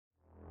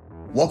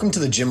Welcome to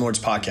the Gym Lords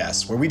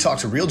Podcast, where we talk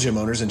to real gym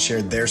owners and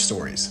share their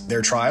stories,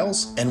 their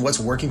trials, and what's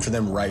working for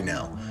them right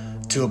now.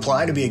 To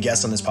apply to be a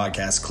guest on this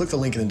podcast, click the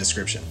link in the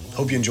description.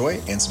 Hope you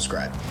enjoy and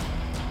subscribe.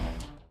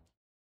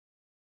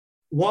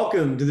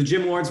 Welcome to the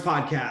Gym Lords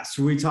Podcast,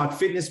 where we talk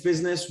fitness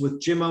business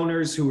with gym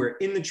owners who are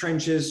in the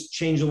trenches,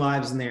 changing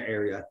lives in their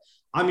area.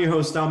 I'm your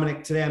host,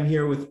 Dominic. Today I'm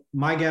here with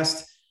my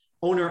guest,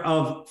 owner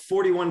of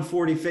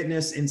 4140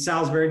 Fitness in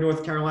Salisbury,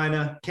 North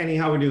Carolina. Kenny,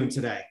 how are we doing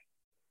today?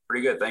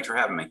 Pretty good. Thanks for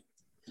having me.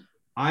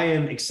 I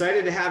am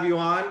excited to have you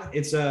on.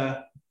 It's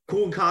a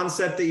cool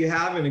concept that you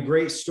have and a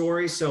great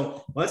story.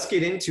 So let's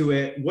get into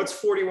it. What's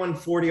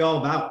 4140 all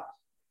about?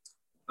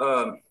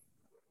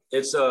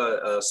 It's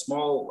a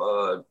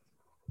small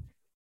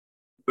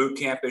boot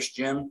campish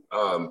gym.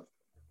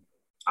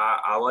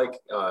 I like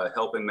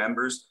helping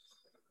members,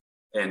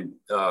 and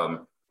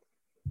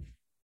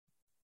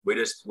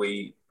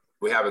we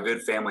have a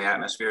good family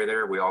atmosphere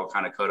there. We all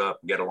kind of cut up,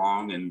 get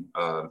along, and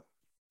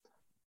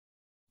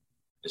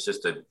it's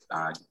just a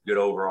good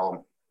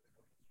overall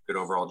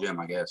gym,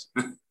 I guess.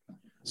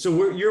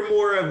 So you're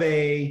more of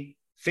a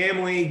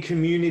family,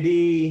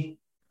 community,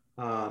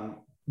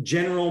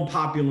 general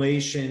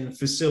population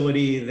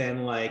facility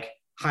than like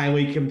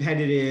highly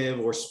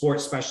competitive or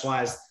sports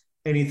specialized,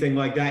 anything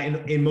like that,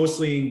 and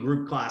mostly in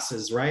group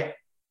classes, right?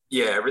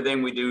 Yeah,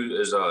 everything we do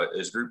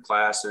is group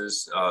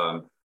classes.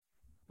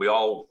 We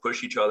all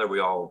push each other.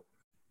 We all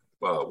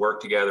work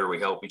together.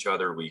 We help each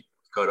other. We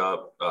cut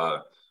up.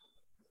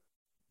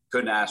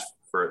 Couldn't ask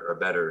for a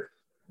better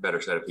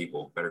set of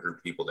people, better group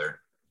of people there.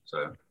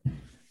 So,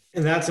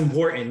 and that's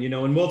important,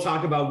 and we'll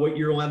talk about what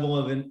your level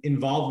of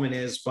involvement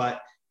is,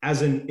 but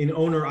as an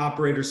owner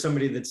operator,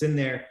 somebody that's in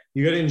there,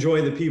 you got to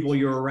enjoy the people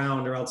you're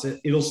around, or else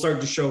it'll start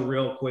to show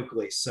real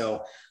quickly.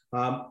 So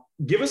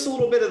give us a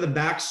little bit of the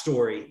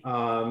backstory.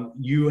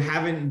 You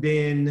haven't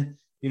been,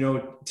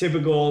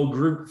 typical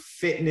group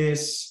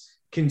fitness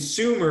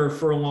consumer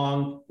for a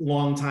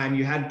long time.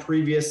 You had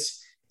previous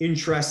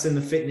interest in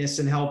the fitness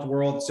and health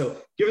world. So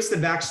give us the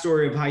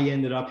backstory of how you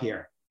ended up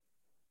here.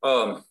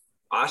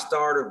 I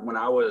started when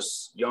I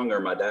was younger.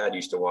 My dad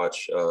used to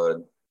watch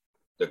the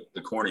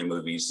corny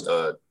movies.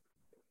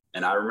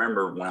 And I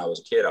remember when I was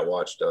a kid, I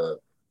watched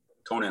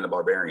Conan the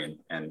Barbarian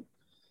and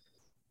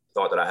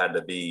thought that I had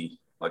to be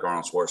like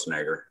Arnold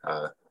Schwarzenegger.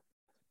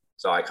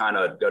 So I kind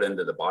of got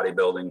into the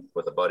bodybuilding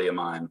with a buddy of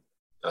mine,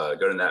 got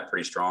into that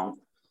pretty strong.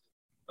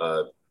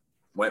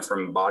 Went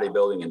from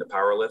bodybuilding into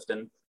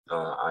powerlifting.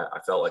 I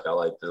felt like I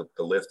liked the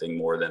lifting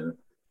more than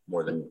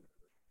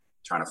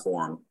trying to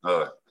form.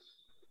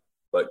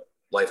 But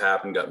life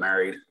happened, got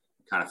married,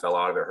 kind of fell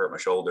out of it, hurt my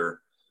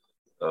shoulder.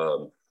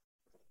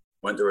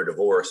 Went through a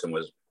divorce and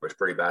was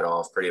pretty bad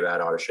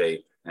out of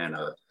shape, and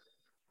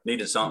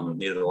needed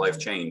a life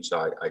change.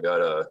 So I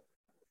got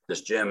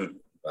this gym,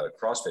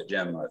 CrossFit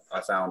gym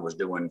I found was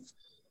doing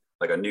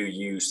like a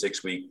new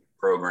 6-week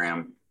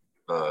program.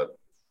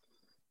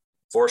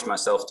 Forced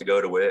myself to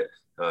go to it.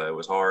 It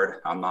was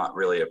hard. I'm not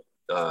really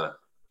a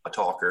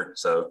talker,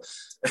 so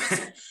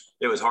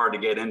it was hard to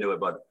get into it,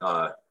 but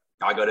I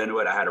got into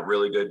it. I had a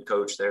really good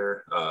coach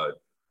there.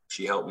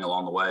 She helped me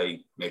along the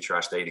way, made sure I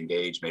stayed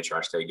engaged, made sure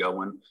I stayed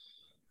going.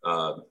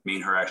 Me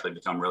and her actually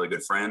become really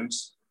good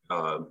friends.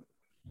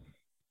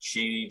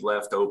 She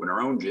left to open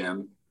her own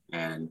gym,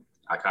 and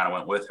I kind of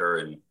went with her,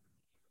 and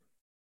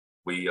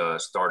we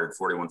started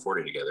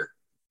 4140 together.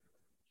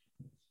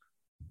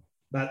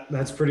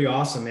 That's pretty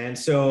awesome, man.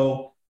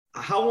 So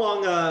how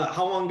long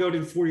ago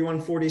did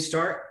 4140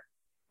 start?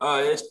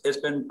 It's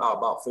been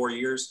about 4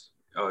 years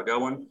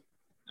going.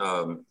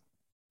 Like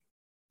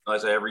I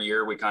say, every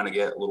year we kind of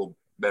get a little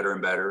better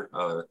and better.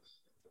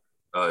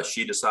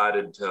 She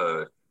decided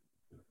to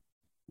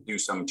do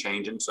some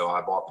changing, so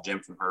I bought the gym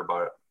from her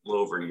about a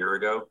little over a year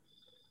ago.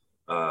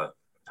 I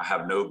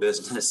have no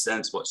business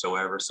sense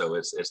whatsoever, so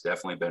it's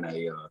definitely been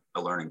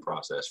a learning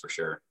process for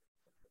sure.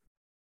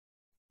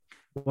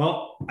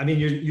 Well, I mean,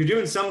 you're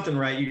doing something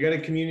right. You got a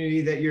community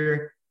that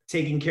you're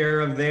taking care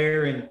of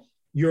there, and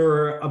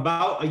you're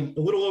about a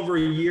little over a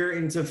year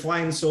into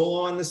flying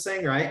solo on this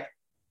thing, right?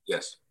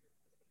 Yes.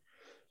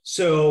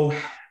 So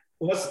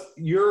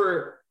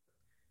you're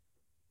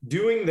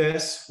doing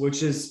this,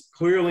 which is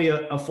clearly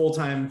a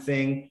full-time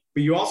thing,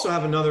 but you also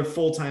have another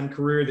full-time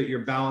career that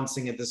you're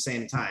balancing at the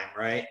same time,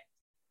 right?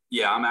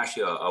 Yeah, I'm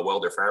actually a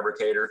welder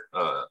fabricator.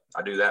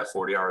 I do that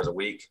 40 hours a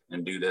week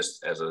and do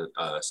this as a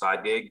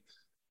side gig.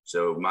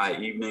 So my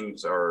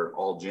evenings are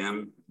all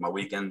gym. My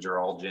weekends are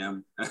all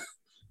gym.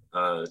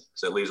 So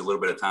it leaves a little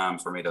bit of time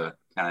for me to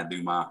kind of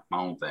do my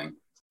own thing.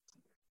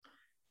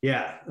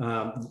 Yeah,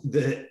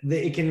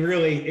 it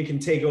can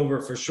take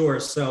over for sure.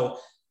 So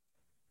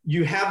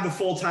you have the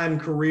full-time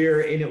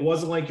career, and it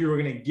wasn't like you were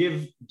going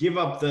to give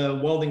up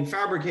the welding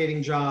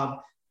fabricating job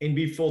and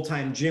be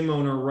full-time gym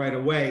owner right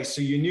away.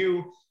 So you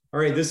knew, all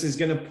right, this is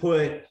going to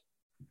put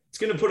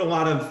a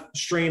lot of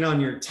strain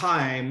on your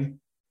time,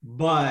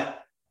 but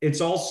it's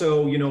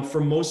also,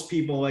 for most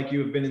people like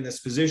you have been in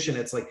this position,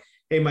 it's like,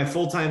 hey, my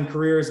full-time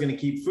career is going to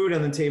keep food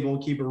on the table,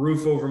 keep a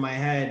roof over my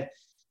head,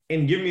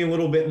 and give me a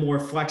little bit more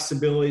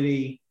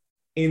flexibility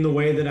in the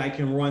way that I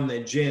can run the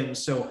gym.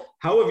 So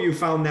how have you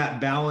found that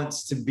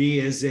balance to be?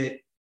 Is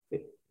it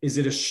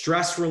a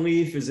stress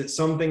relief? Is it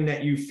something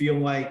that you feel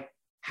like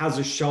has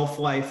a shelf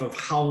life of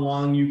how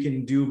long you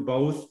can do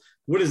both?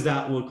 What does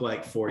that look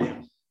like for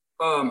you?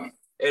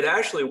 It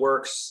actually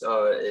works.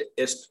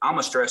 I'm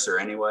a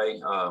stressor anyway.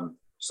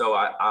 So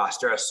I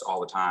stress all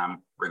the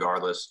time,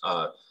 regardless.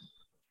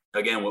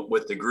 Again,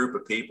 with the group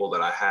of people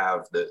that I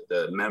have,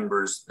 the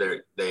members,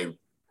 they're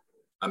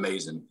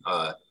amazing.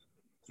 I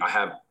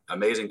have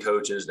amazing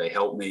coaches. They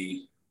help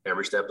me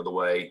every step of the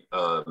way.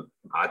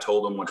 I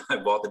told them when I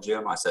bought the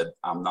gym, I said,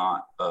 I'm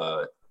not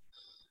a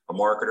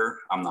marketer.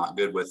 I'm not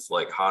good with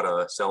like how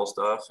to sell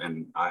stuff.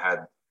 And I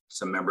had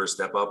some members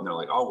step up and they're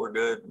like, oh, we're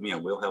good.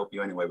 We'll help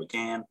you any way we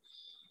can.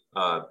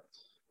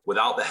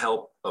 Without the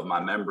help of my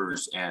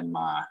members and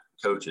my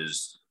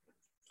coaches,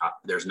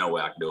 there's no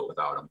way I can do it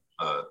without them.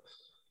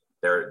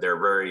 They're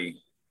very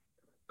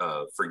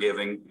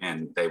forgiving,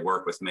 and they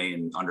work with me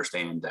and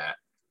understand that,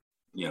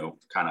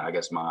 kind of, I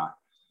guess, my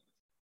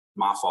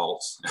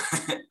faults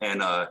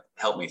and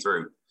help me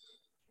through.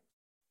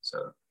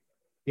 So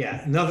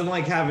yeah, nothing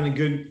like having a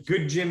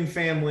good gym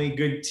family,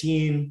 good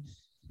team,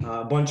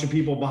 a bunch of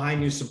people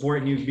behind you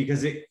supporting you,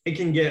 because it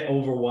can get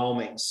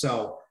overwhelming.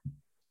 So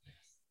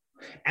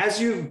as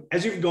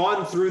you've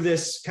gone through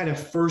this kind of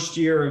first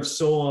year of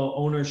solo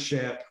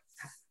ownership,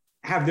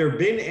 have there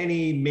been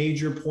any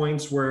major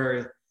points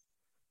where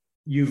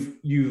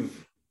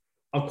you've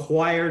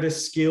acquired a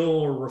skill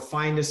or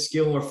refined a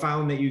skill or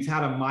found that you've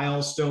had a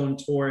milestone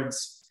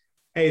towards,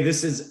 hey,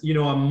 this is,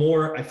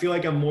 I feel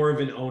like I'm more of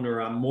an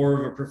owner, I'm more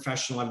of a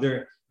professional? Have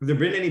there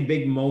been any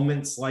big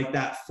moments like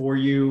that for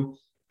you,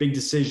 big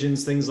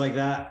decisions, things like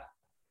that?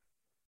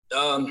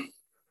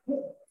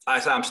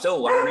 I'm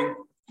still learning.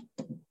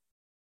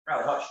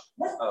 Riley, hush.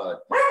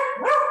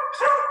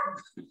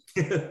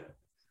 Here,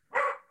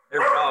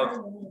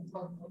 dog.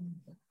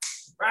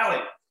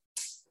 Riley.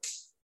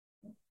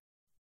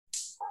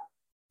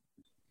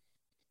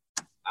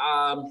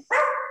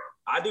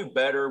 I do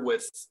better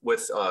with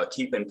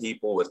keeping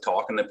people, with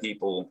talking to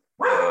people.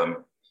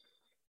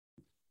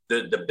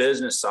 The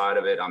business side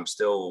of it, I'm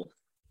still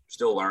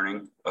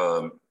learning.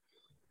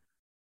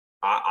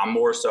 I'm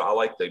more so, I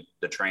like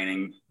the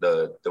training,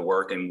 the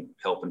work and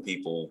helping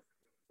people.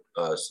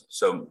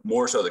 So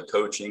more so the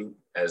coaching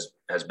has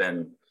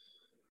been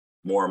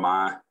more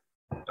my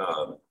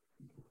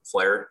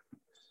flair.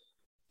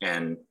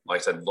 And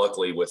like I said,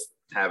 luckily with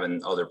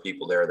having other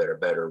people there that are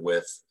better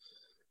with,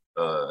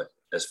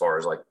 as far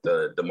as like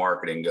the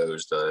marketing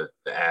goes, the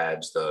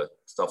ads, the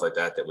stuff like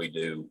that we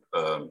do,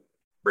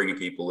 bringing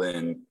people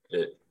in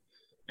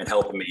and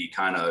helping me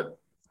kind of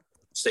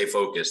stay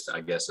focused,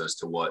 I guess, as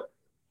to what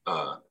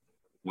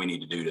we need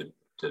to do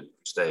to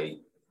stay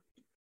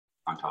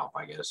on top,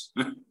 I guess.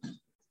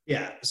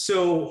 Yeah.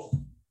 So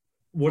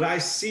what I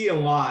see a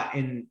lot,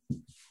 and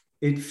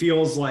it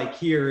feels like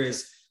here,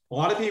 is a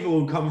lot of people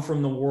who come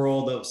from the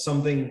world of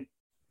something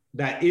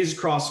that is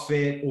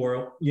CrossFit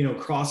or,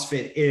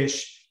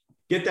 CrossFit-ish,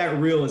 get that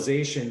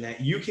realization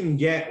that you can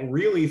get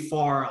really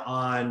far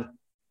on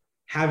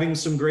having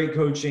some great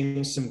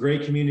coaching, some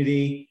great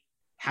community,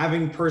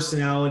 having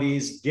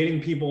personalities,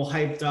 getting people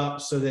hyped up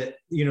so that,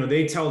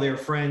 they tell their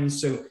friends.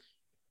 So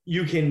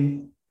you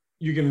can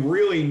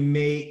really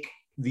make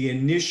the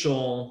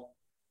initial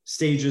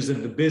stages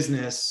of the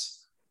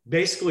business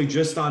basically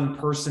just on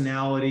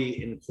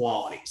personality and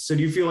quality. So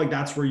do you feel like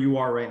that's where you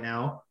are right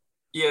now?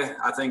 Yeah,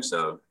 I think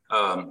so.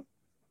 And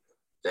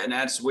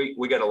that's, we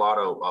get a lot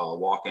of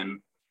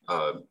walk-in,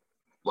 a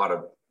lot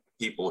of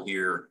people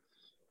here.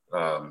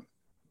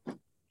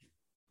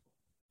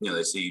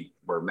 They see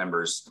where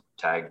members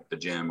tag the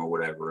gym or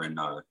whatever. And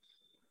a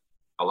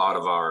lot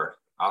of our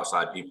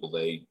outside people,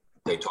 they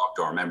talk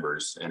to our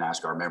members and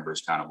ask our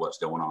members kind of what's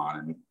going on.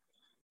 And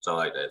so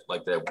like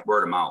the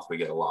word of mouth, we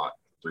get a lot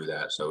through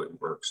that. So it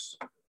works.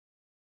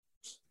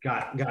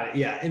 Got it.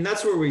 Yeah. And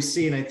that's where we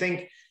see. And I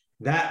think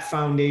that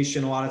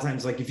foundation, a lot of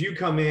times, like if you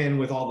come in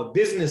with all the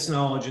business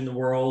knowledge in the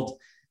world,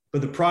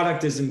 but the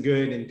product isn't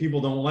good and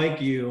people don't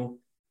like you,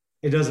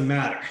 it doesn't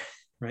matter.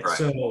 Right.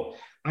 So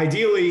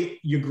ideally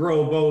you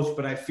grow both,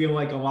 but I feel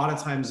like a lot of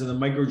times in the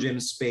micro gym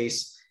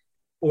space,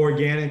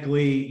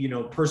 organically,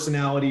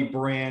 personality,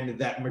 brand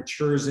that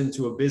matures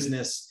into a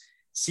business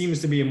seems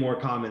to be a more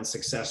common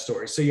success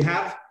story. So you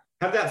have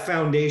that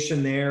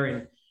foundation there.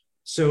 And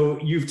so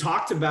you've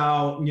talked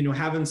about,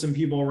 having some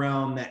people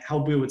around that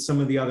help you with some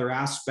of the other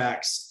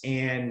aspects.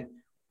 And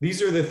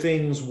these are the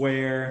things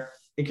where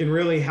it can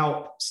really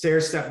help stair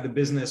step the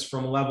business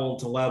from level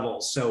to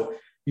level. So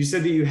you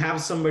said that you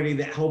have somebody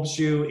that helps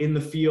you in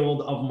the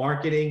field of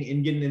marketing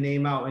and getting the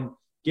name out and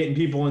getting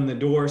people in the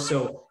door.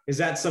 So is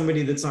that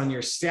somebody that's on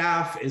your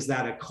staff? Is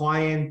that a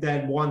client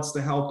that wants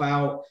to help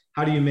out?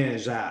 How do you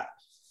manage that?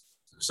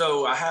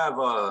 So I have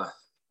a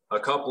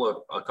couple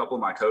of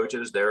my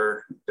coaches.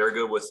 They're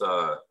good with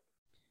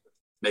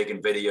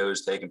making videos,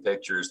 taking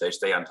pictures. They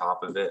stay on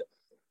top of it.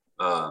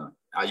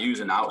 I use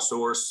an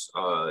outsource.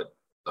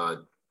 A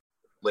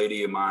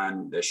lady of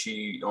mine that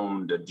she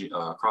owned a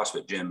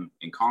CrossFit gym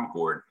in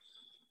Concord.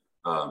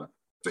 But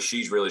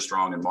she's really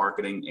strong in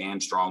marketing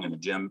and strong in the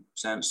gym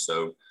sense.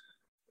 So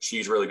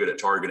she's really good at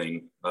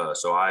targeting.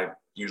 So I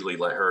usually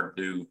let her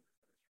do,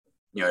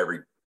 every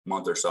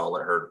month or so, I'll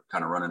let her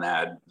kind of run an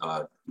ad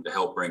to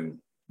help bring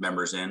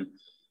members in.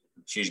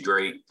 She's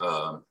great.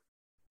 Like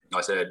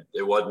I said,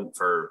 it wasn't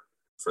for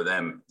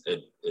them,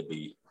 it'd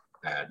be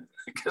bad,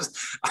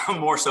 because I'm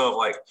more so of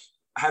like,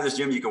 I have this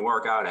gym you can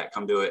work out at,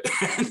 come do it.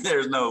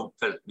 There's no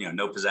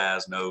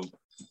pizzazz, no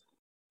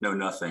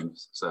nothing.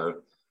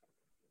 So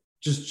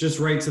just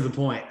right to the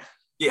point.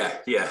 Yeah.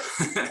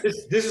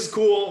 This is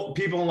cool.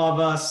 People love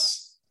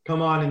us.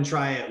 Come on and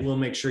try it. We'll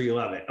make sure you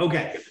love it.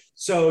 Okay.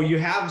 So you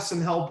have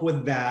some help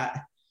with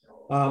that.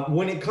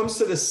 When it comes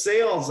to the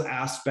sales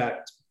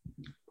aspect,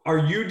 are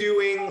you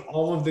doing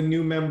all of the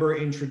new member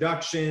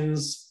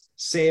introductions,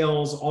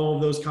 sales, all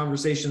of those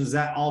conversations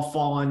that all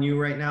fall on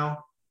you right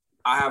now?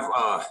 I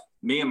have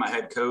me and my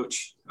head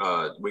coach.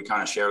 We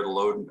kind of share the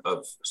load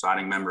of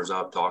signing members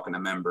up, talking to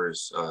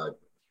members,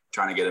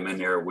 trying to get them in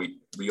there.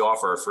 We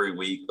offer a free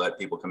week, let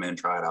people come in,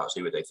 try it out,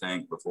 see what they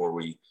think before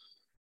we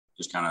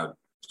just kind of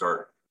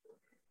start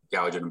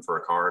gouging them for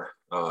a card.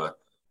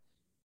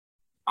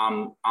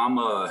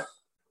 I've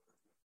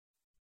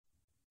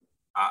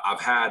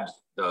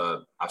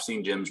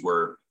seen gyms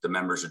where the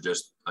members are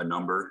just a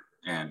number,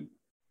 and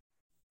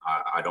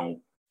I don't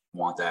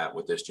want that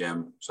with this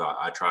gym. So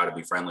I try to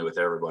be friendly with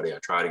everybody. I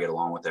try to get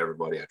along with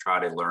everybody. I try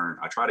to learn.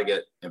 I try to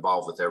get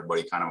involved with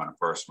everybody kind of on a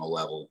personal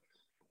level,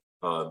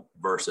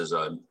 versus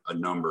a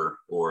number,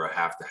 or I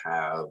have to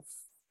have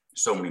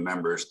so many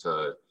members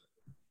to,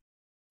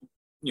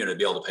 to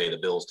be able to pay the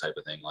bills type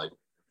of thing. Like,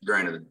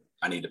 granted,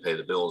 I need to pay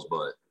the bills,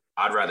 but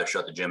I'd rather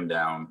shut the gym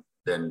down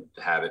than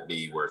to have it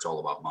be where it's all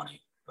about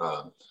money.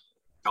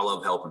 I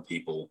love helping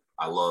people.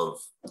 I love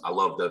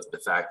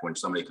the fact when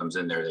somebody comes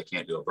in there, they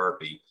can't do a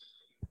burpee,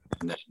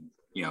 and then,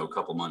 a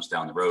couple months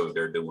down the road,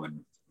 they're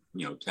doing,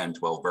 10,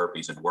 12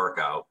 burpees in a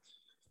workout.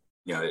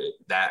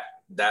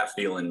 That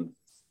feeling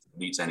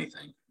beats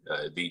anything.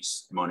 It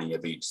beats money.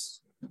 It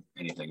beats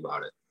anything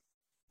about it.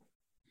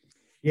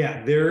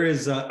 Yeah, there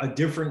is a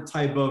different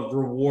type of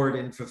reward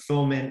and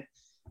fulfillment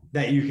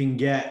that you can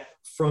get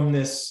from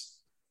this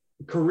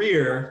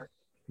career,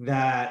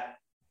 that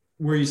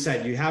where you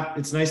said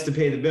it's nice to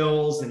pay the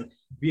bills, and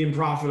being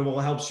profitable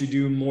helps you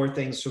do more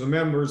things for the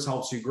members,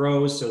 helps you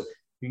grow so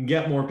you can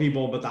get more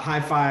people. But the high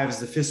fives,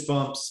 the fist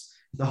bumps,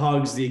 the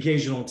hugs, the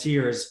occasional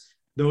tears,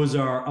 those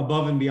are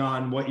above and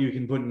beyond what you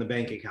can put in the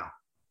bank account.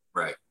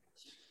 Right.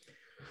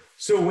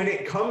 So when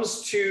it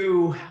comes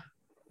to,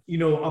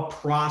 a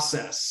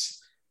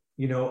process,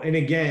 and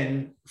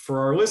again, for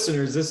our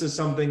listeners, this is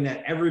something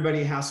that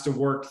everybody has to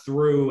work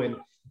through, and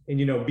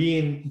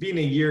being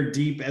a year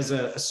deep as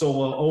a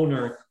solo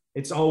owner,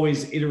 it's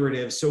always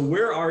iterative. So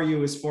where are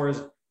you as far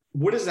as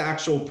what does the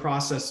actual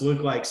process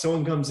look like?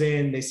 Someone comes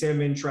in, they say,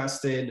 I'm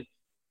interested.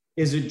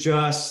 Is it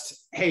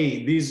just,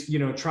 hey, these,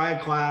 try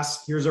a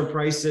class, here's our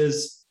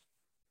prices.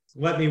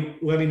 Let me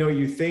know what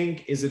you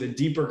think. Is it a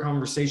deeper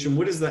conversation?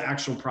 What does the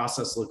actual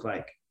process look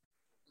like?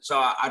 So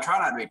I try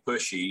not to be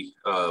pushy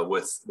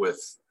with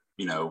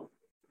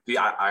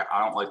I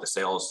don't like the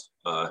sales,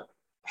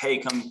 hey,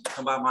 come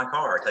buy my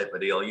car type of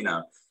deal,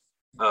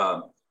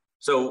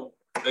 So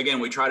again,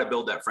 we try to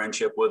build that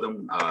friendship with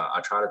them.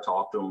 I try to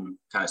talk to them,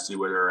 kind of see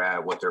where they're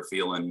at, what they're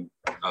feeling,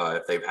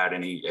 if they've had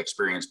any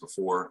experience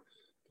before.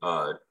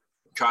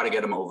 Try to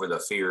get them over the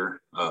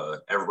fear.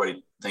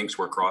 Everybody thinks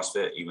we're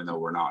CrossFit, even though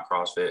we're not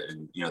CrossFit.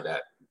 And,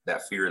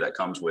 that fear that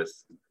comes with,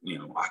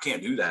 I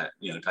can't do that,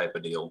 type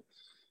of deal.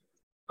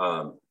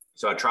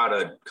 So I try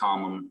to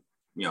calm them,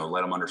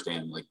 let them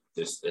understand, like,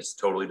 it's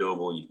totally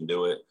doable. You can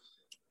do it.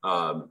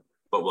 But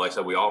like I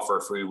said, we offer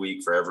a free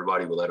week for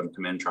everybody. We let them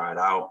come in, try it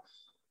out.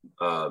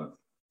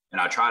 And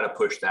I try to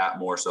push that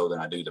more so than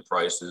I do the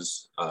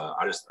prices.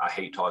 I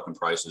hate talking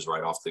prices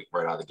right out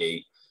of the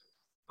gate.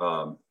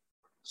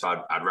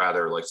 So I'd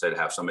rather, like I said,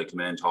 have somebody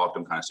come in, talk to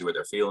them, kind of see what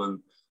they're feeling,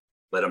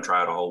 let them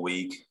try it a whole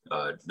week.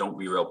 Don't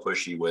be real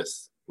pushy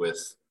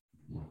with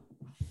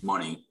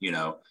money,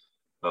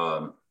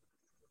 and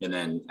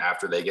then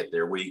after they get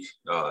their week,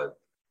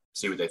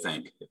 see what they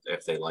think,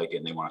 if they like it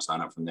and they want to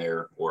sign up from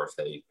there, or if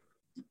they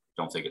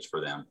don't think it's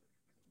for them.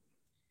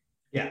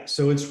 Yeah.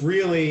 So it's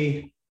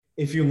really,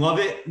 if you love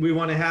it, we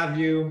want to have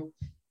you.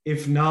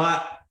 If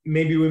not,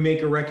 maybe we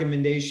make a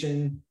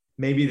recommendation.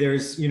 Maybe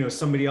there's,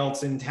 somebody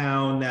else in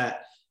town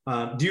that,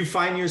 do you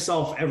find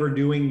yourself ever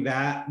doing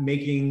that,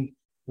 making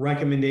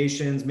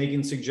recommendations,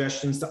 making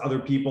suggestions to other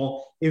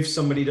people if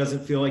somebody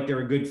doesn't feel like they're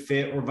a good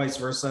fit, or vice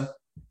versa?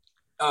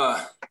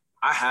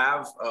 I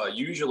have.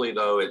 Usually,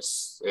 though,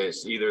 it's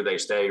either they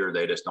stay or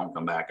they just don't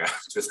come back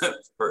after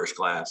the first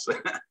class.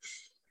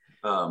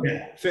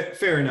 Yeah,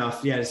 fair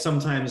enough. Yeah,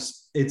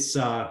 sometimes it's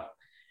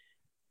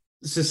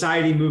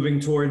society moving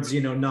towards,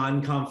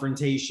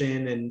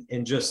 non-confrontation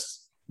and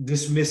just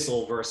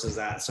dismissal versus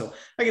that. So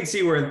I can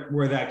see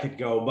where that could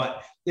go.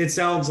 But it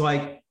sounds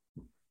like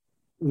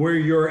where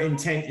your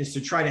intent is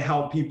to try to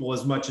help people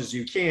as much as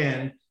you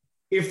can.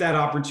 If that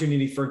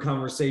opportunity for a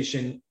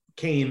conversation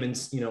came and,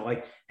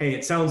 like, hey,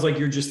 it sounds like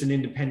you're just an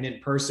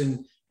independent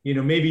person,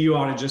 maybe you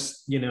ought to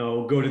just,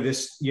 go to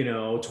this,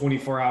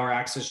 24-hour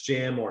access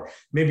gym, or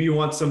maybe you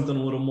want something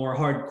a little more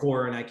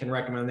hardcore and I can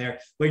recommend there.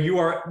 Like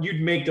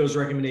you'd make those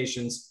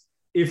recommendations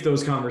if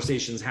those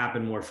conversations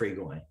happen more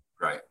frequently.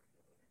 Right.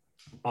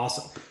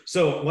 Awesome.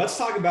 So let's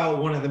talk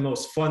about one of the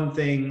most fun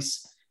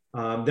things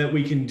that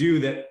we can do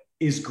that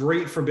is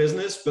great for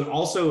business, but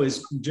also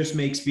just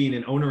makes being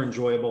an owner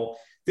enjoyable.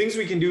 Things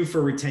we can do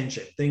for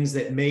retention, things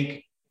that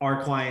make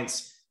our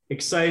clients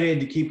excited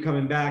to keep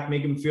coming back,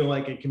 make them feel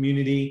like a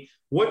community.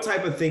 What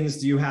type of things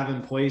do you have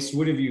in place?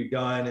 What have you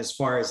done as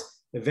far as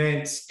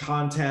events,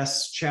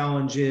 contests,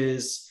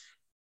 challenges,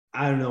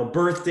 I don't know,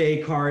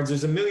 birthday cards?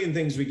 There's a million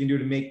things we can do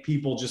to make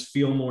people just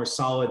feel more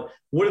solid.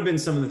 What have been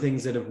some of the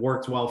things that have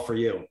worked well for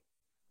you?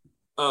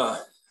 So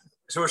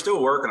we're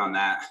still working on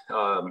that.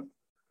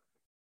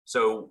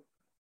 So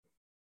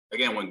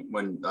again,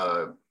 when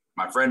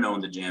my friend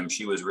owned the gym,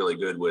 she was really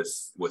good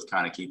with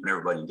kind of keeping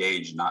everybody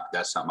engaged.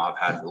 That's something I've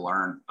had to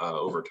learn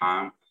over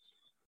time.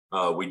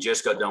 We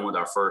just got done with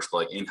our first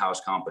like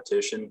in-house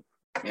competition.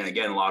 And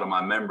again, a lot of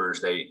my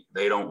members, they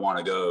don't want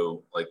to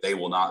go, like they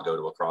will not go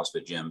to a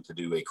CrossFit gym to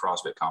do a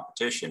CrossFit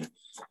competition,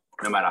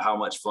 no matter how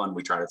much fun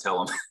we try to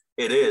tell them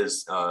it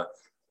is.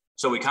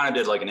 So we kind of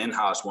did like an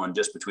in-house one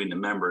just between the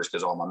members,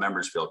 because all my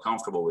members feel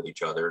comfortable with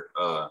each other.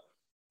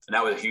 And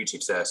that was a huge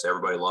success.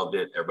 Everybody loved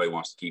it. Everybody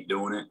wants to keep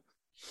doing it.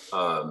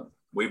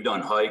 We've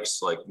done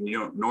hikes, like,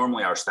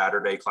 normally our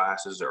Saturday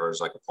classes are as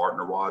like a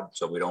partner WOD.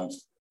 So we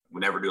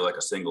never do like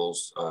a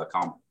singles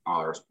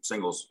or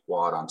singles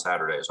WOD on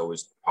Saturday. It's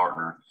always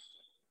partner.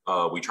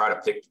 We try to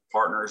pick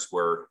partners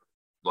where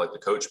like the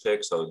coach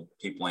picks, so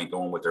people ain't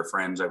going with their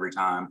friends every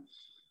time.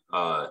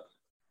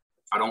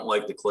 I don't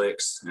like the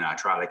cliques, and I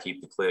try to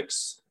keep the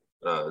cliques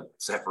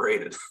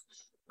separated.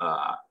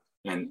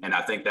 And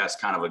I think that's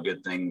kind of a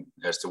good thing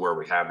as to where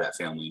we have that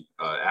family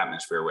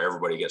atmosphere where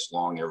everybody gets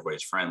along,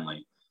 everybody's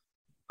friendly.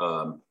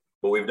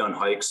 But we've done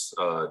hikes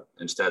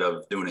instead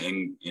of doing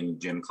it in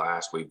gym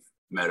class. We've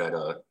met at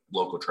a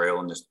local trail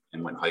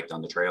and went hiked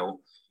on the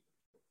trail.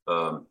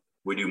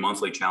 We do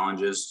monthly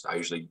challenges. I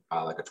usually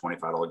buy like a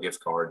 $25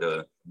 gift card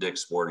to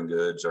Dick's Sporting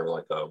Goods, or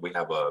like we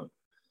have a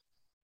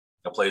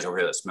place over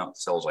here that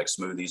sells like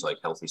smoothies, like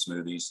healthy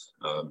smoothies.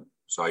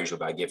 So I usually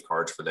buy gift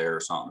cards for there or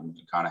something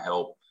to kind of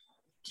help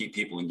keep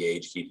people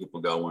engaged, keep people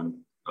going.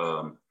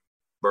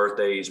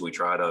 Birthdays, we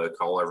try to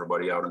call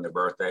everybody out on their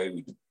birthday.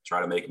 We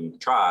try to make them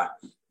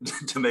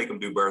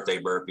do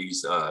birthday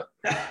burpees.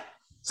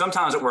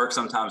 Sometimes it works,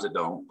 sometimes it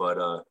don't.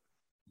 But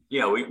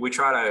we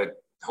try to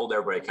hold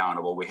everybody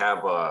accountable. We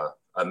have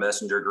a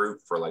messenger group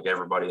for like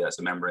everybody that's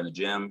a member in the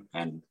gym,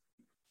 and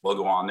we'll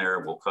go on there,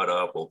 we'll cut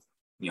up, we'll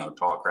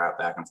talk crap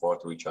back and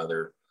forth to each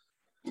other.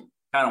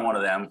 Kind of one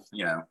of them,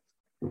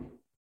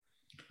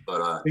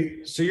 But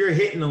so you're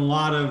hitting a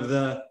lot of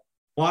the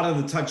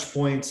touch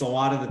points, a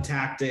lot of the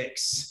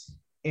tactics,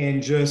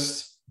 and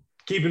just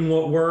keeping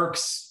what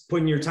works,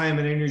 putting your time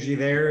and energy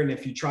there. And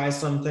if you try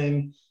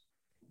something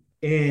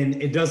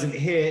and it doesn't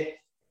hit,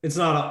 it's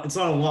not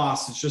a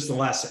loss. It's just a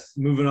lesson.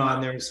 Moving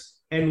on.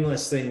 There's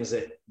endless things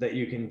that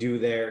you can do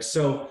there.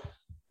 So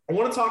I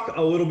want to talk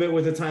a little bit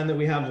with the time that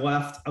we have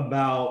left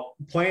about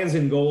plans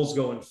and goals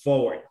going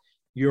forward.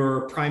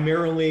 You're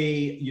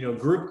primarily,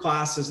 group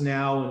classes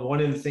now. And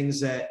one of the things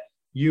that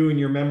you and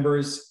your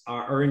members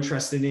are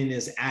interested in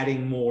is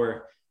adding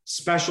more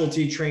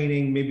specialty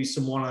training, maybe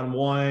some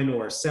one-on-one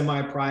or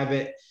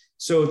semi-private.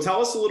 So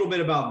tell us a little bit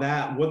about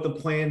that, what the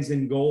plans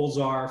and goals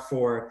are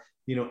for,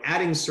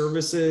 adding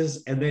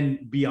services, and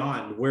then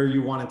beyond, where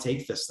you want to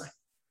take this thing.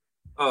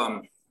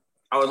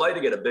 I would like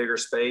to get a bigger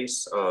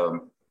space,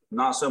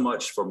 not so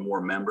much for more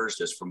members,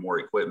 just for more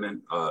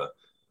equipment.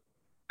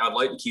 I'd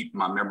like to keep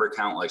my member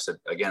count. Like I said,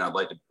 again, I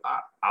like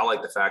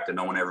the fact of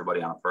knowing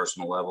everybody on a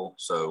personal level.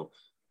 So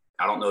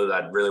I don't know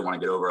that I'd really want to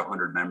get over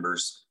 100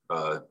 members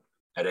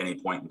at any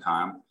point in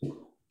time.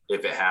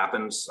 If it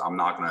happens, I'm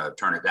not going to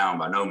turn it down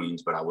by no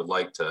means, but I would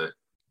like to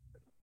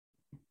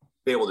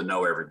be able to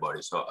know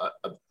everybody. So,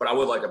 but I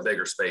would like a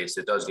bigger space.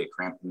 It does get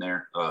cramped in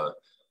there.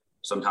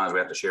 Sometimes we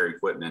have to share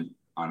equipment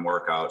on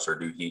workouts or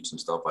do heats and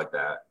stuff like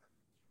that.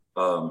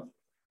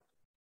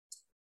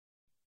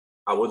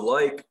 I would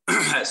like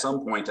at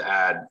some point to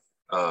add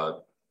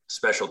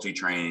specialty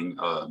training,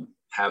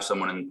 have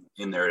someone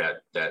in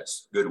there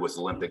that's good with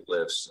Olympic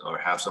lifts, or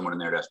have someone in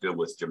there that's good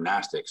with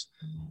gymnastics.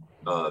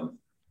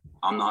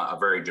 I'm not a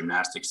very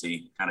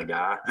gymnastics-y kind of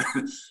guy.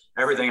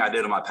 Everything I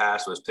did in my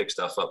past was pick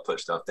stuff up, put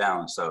stuff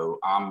down. So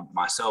I'm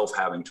myself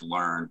having to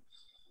learn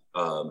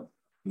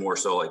more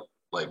so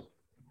like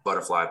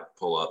butterfly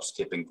pull-ups,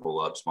 kipping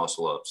pull-ups,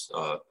 muscle-ups,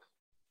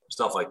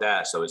 stuff like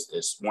that. So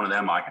it's one of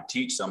them I can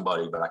teach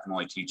somebody, but I can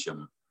only teach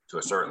them to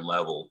a certain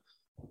level.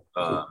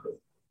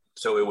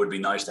 So it would be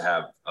nice to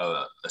have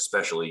a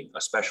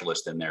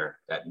specialist in there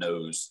that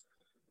knows,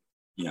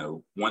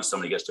 once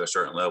somebody gets to a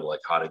certain level,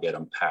 like how to get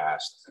them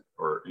past,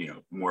 or,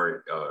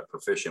 more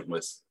proficient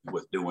with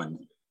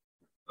doing,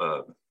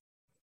 like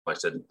I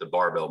said, the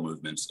barbell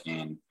movements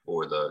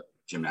or the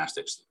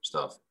gymnastics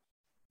stuff.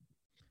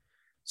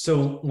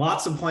 So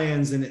lots of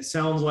plans, and it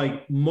sounds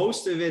like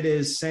most of it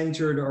is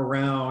centered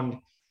around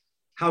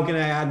how can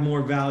I add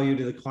more value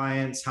to the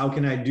clients? How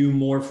can I do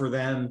more for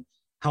them,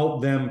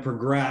 help them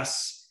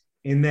progress,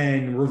 and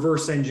then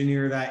reverse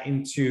engineer that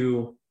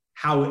into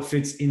how it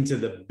fits into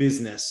the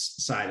business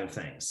side of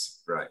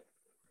things. Right.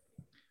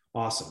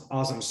 Awesome.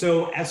 Awesome.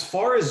 So as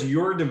far as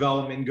your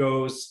development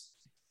goes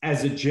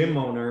as a gym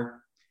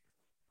owner,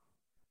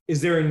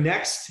 is there a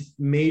next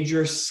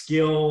major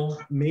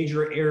skill,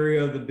 major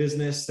area of the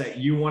business that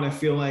you want to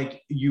feel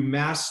like you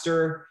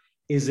master?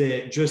 Is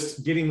it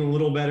just getting a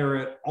little better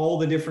at all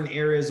the different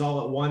areas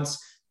all at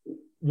once?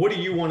 What do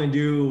you want to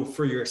do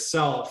for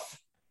yourself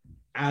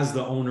as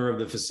the owner of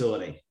the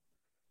facility?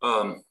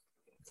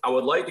 I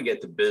would like to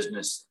get the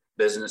business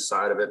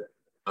side of it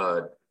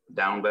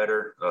down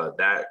better.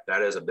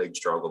 That is a big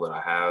struggle that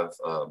I have.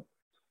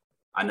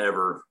 I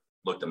never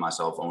looked at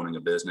myself owning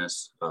a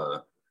business.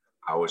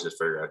 I always just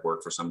figured I'd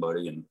work for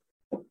somebody and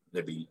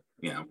maybe,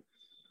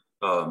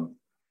 but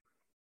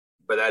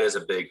that is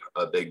a big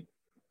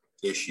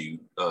issue.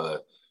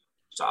 So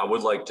I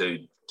would like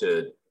to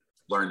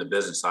learn the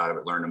business side of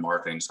it, learn the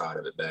marketing side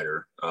of it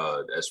better.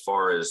 As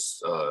far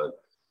as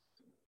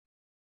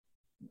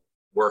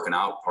working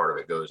out part of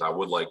it goes, I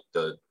would like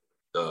to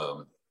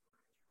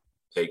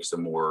take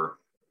some more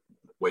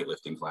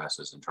weightlifting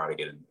classes and try to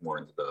get more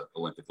into the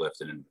Olympic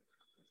lifting and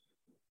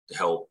to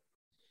help,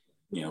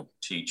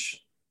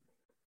 teach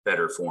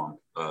better form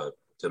to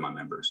my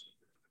members.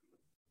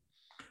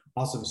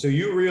 Awesome. So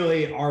you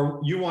really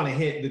you want to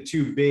hit the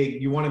two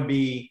big, you want to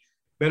be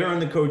better on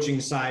the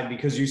coaching side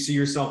because you see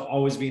yourself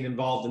always being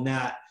involved in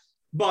that,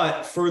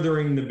 but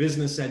furthering the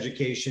business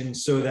education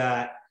so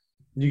that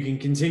you can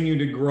continue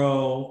to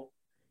grow,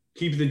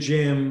 keep the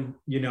gym,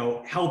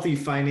 healthy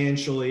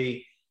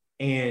financially,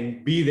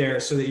 and be there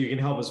so that you can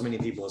help as many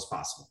people as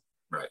possible.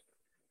 Right.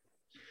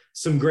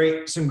 Some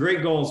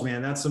great goals,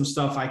 man. That's some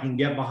stuff I can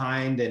get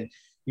behind. And,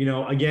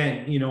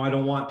 again, I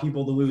don't want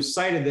people to lose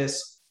sight of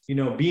this,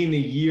 being a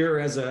year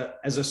as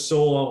a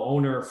solo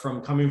owner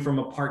coming from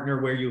a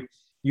partner where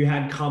you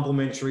had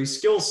complementary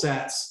skill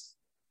sets.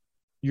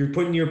 You're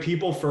putting your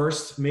people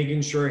first,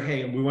 making sure,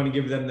 hey, we want to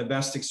give them the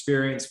best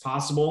experience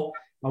possible.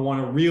 I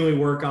want to really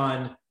work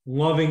on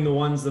loving the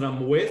ones that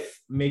I'm with,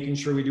 making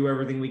sure we do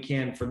everything we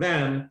can for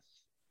them.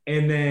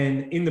 And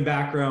then in the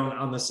background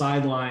on the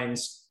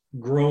sidelines,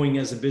 growing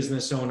as a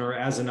business owner,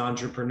 as an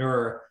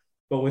entrepreneur,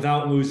 but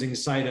without losing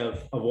sight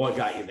of what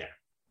got you there.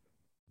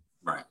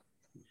 Right.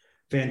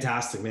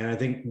 Fantastic, man. I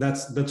think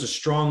that's a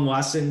strong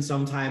lesson.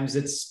 Sometimes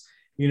it's,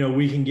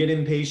 we can get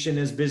impatient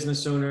as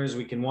business owners.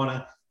 We can want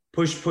to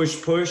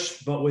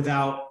push, but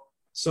without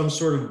some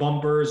sort of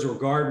bumpers or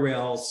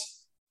guardrails,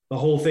 the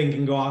whole thing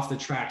can go off the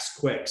tracks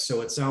quick.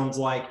 So it sounds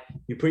like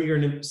you put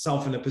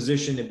yourself in a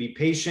position to be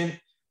patient.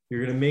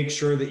 You're going to make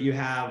sure that you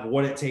have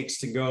what it takes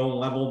to go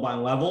level by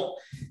level.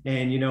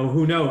 And,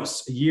 who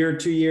knows, a year,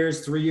 2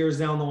 years, 3 years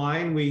down the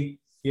line, we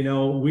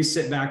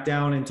sit back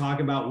down and talk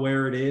about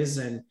where it is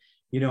and,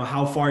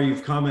 how far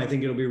you've come. I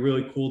think it'll be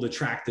really cool to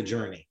track the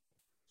journey.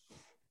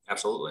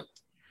 Absolutely.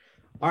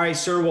 All right,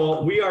 sir.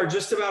 Well, we are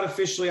just about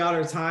officially out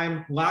of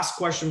time. Last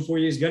question for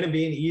you is going to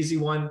be an easy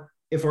one.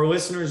 If our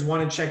listeners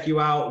want to check you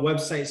out,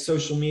 website,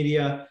 social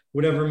media,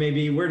 whatever it may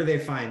be, where do they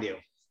find you?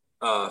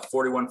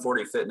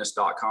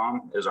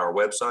 4140fitness.com is our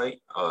website.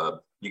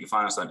 You can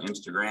find us on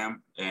Instagram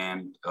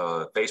and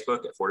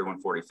Facebook at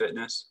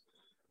 4140fitness.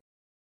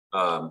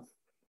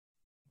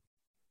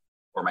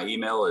 Or my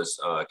email is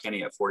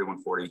Kenny at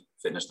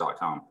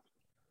 4140fitness.com.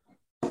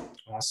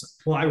 Awesome.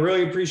 Well, I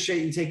really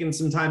appreciate you taking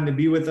some time to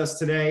be with us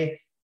today,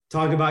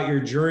 talk about your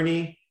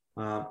journey.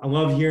 I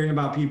love hearing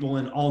about people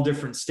in all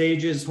different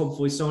stages.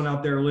 Hopefully someone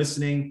out there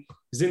listening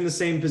is in the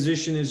same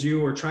position as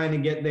you or trying to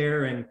get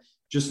there and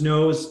just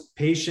knows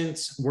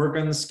patience, work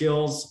on the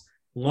skills,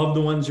 love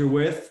the ones you're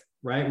with,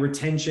 right?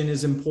 Retention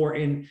is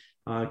important,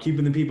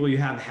 keeping the people you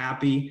have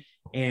happy,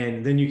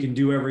 and then you can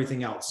do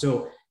everything else.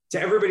 So to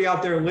everybody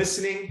out there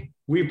listening,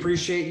 we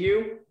appreciate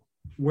you.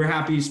 We're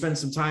happy you spent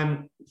some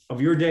time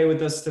of your day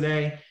with us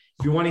today.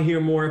 If you want to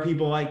hear more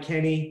people like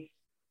Kenny,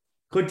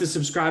 click the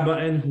subscribe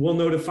button. We'll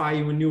notify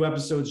you when new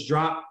episodes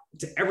drop.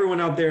 To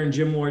everyone out there in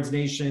Gym Lords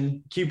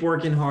Nation, keep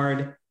working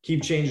hard,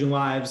 keep changing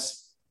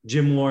lives.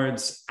 Gym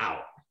Lords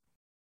out.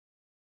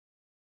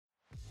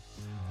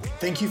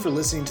 Thank you for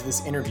listening to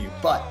this interview,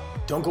 but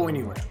don't go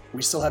anywhere.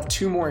 We still have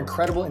 2 more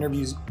incredible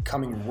interviews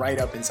coming right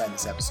up inside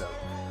this episode.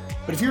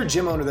 But if you're a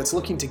gym owner that's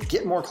looking to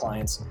get more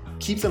clients,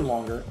 keep them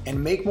longer,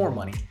 and make more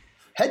money,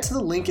 head to the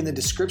link in the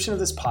description of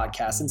this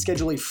podcast and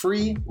schedule a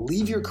free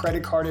leave your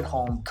credit card at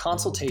home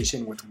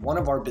consultation with one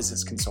of our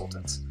business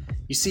consultants.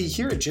 You see,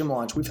 here at Gym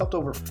Launch, we've helped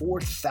over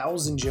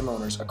 4,000 gym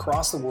owners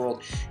across the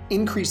world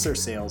increase their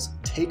sales,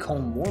 take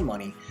home more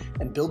money,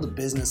 and build the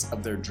business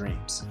of their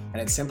dreams.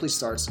 And it simply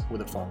starts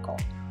with a phone call.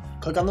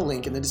 Click on the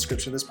link in the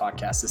description of this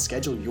podcast to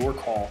schedule your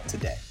call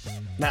today.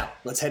 Now,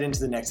 let's head into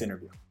the next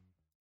interview.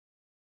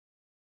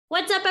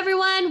 What's up,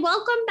 everyone?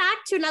 Welcome back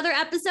to another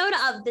episode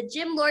of the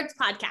Gym Lords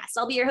podcast.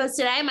 I'll be your host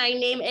today. My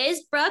name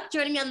is Brooke.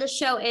 Joining me on the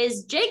show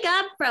is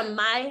Jacob from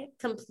My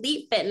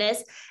Complete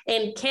Fitness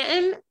in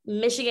Canton,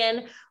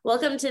 Michigan.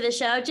 Welcome to the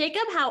show.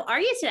 Jacob, how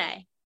are you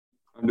today?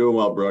 I'm doing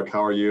well, Brooke.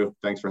 How are you?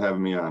 Thanks for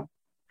having me on.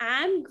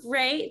 I'm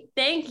great.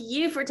 Thank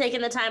you for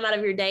taking the time out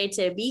of your day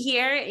to be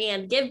here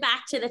and give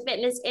back to the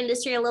fitness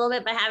industry a little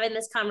bit by having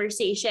this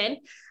conversation.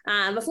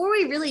 Before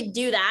we really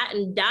do that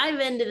and dive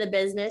into the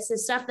business, the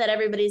stuff that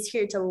everybody's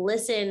here to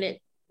listen,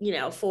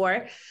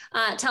 for,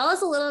 tell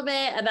us a little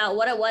bit about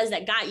what it was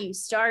that got you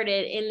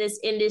started in this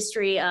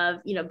industry of,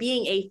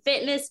 being a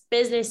fitness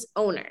business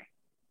owner.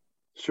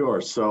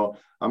 Sure. So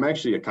I'm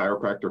actually a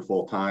chiropractor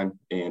full-time,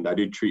 and I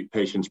do treat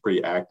patients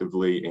pretty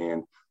actively.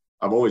 And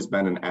I've always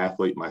been an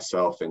athlete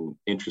myself and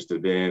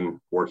interested in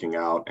working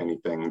out,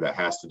 anything that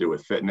has to do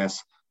with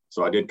fitness.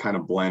 So I did kind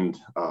of blend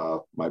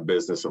my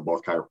business of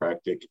both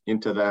chiropractic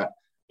into that.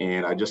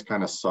 And I just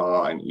kind of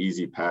saw an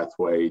easy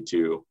pathway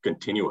to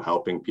continue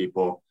helping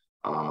people.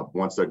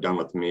 Once they're done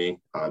with me,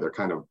 they're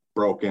kind of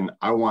broken.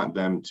 I want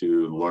them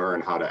to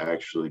learn how to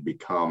actually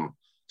become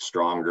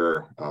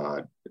stronger,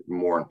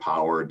 more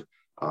empowered,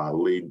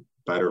 lead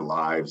better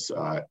lives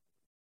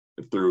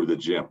through the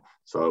gym.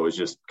 So it was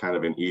just kind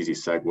of an easy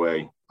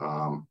segue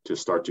to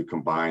start to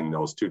combine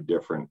those two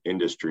different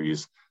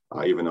industries.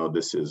 Even though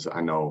this is,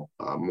 I know,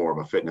 more of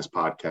a fitness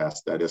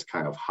podcast, that is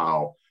kind of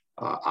how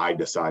I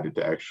decided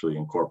to actually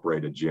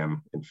incorporate a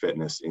gym and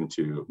fitness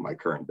into my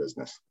current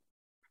business.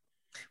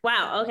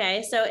 Wow.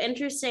 Okay. So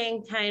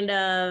interesting kind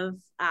of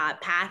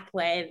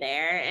pathway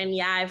there. And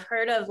yeah, I've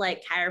heard of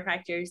like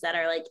chiropractors that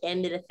are like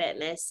into the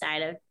fitness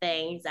side of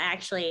things. I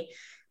actually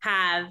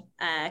have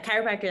a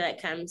chiropractor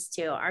that comes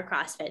to our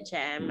CrossFit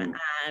gym,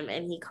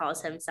 and he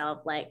calls himself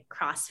like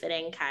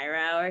CrossFitting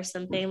Chiro or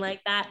something like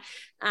that.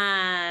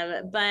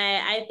 But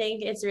I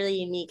think it's really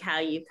unique how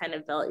you've kind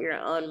of built your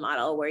own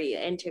model where you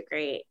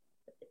integrate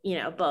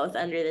both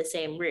under the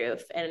same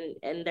roof,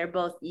 and they're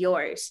both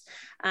yours.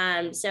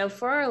 So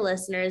for our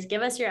listeners,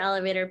 give us your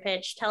elevator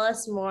pitch. Tell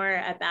us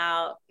more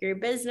about your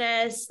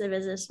business, the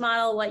business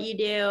model, what you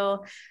do.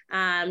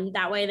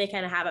 That way they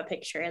kind of have a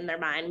picture in their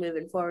mind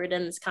moving forward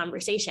in this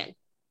conversation.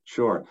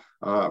 Sure.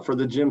 For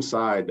the gym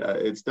side,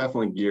 it's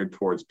definitely geared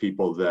towards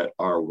people that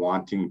are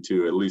wanting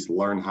to at least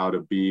learn how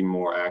to be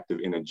more active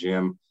in a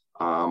gym,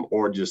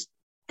 or just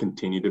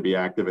continue to be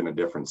active in a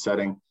different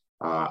setting.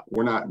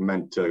 We're not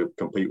meant to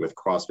compete with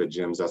CrossFit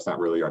gyms. That's not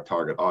really our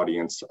target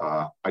audience.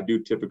 I do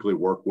typically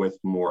work with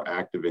more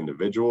active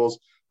individuals,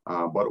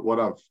 but what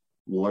I've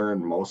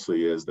learned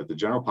mostly is that the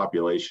general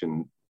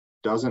population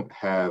doesn't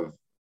have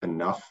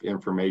enough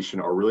information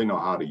or really know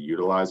how to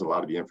utilize a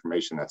lot of the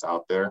information that's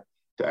out there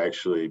to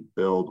actually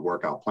build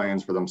workout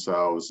plans for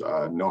themselves,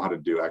 know how to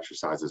do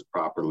exercises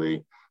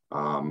properly,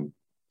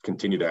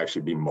 continue to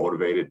actually be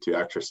motivated to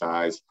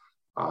exercise.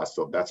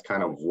 So that's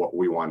kind of what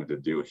we wanted to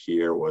do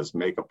here, was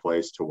make a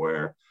place to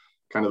where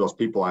kind of those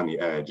people on the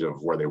edge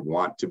of where they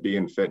want to be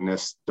in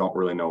fitness, don't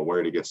really know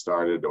where to get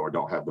started or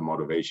don't have the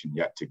motivation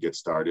yet to get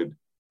started,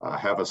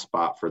 have a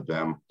spot for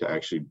them to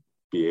actually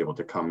be able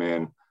to come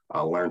in,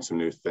 learn some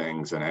new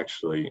things, and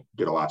actually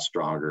get a lot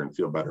stronger and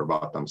feel better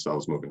about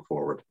themselves moving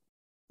forward.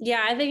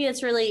 Yeah, I think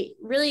it's really,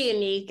 really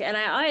unique. And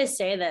I always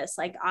say this,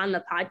 like on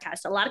the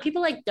podcast, a lot of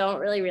people like don't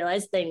really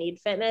realize they need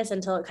fitness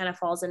until it kind of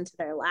falls into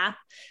their lap.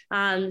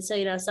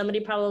 So, somebody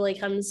probably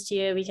comes to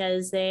you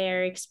because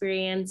they're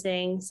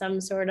experiencing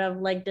some sort of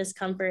like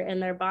discomfort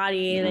in their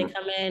body. Mm-hmm. They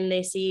come in,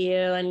 they see you,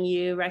 and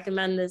you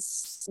recommend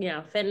this,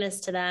 fitness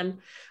to them.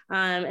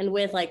 And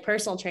with like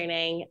personal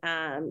training,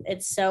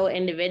 it's so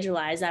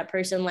individualized. That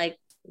person like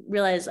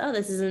realize, oh,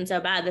 this isn't so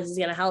bad, this is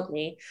going to help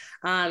me.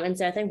 And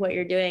so I think what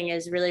you're doing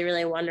is really,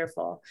 really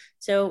wonderful.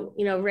 So,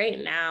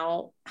 right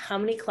now, how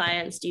many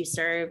clients do you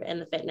serve in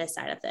the fitness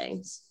side of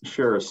things?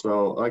 Sure.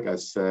 So like I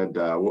said,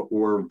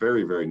 we're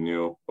very, very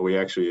new.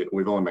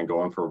 We've only been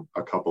going for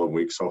a couple of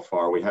weeks so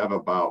far. We have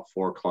about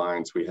 4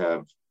 clients. We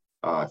have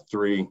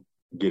 3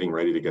 getting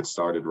ready to get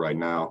started right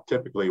now.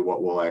 Typically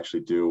what we'll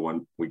actually do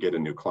when we get a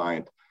new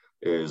client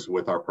is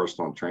with our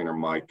personal trainer,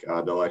 Mike,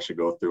 they'll actually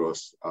go through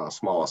a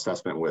small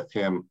assessment with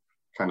him,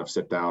 kind of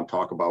sit down,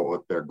 talk about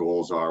what their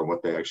goals are,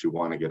 what they actually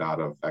want to get out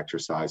of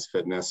exercise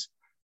fitness.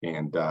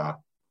 And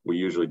we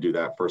usually do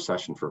that first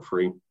session for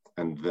free.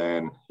 And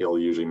then he'll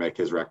usually make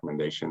his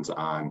recommendations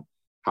on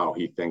how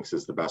he thinks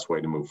is the best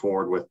way to move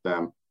forward with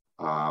them,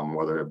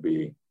 whether it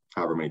be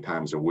however many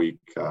times a week,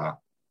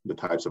 the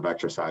types of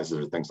exercises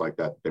or things like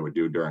that they would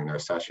do during their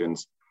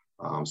sessions.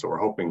 So we're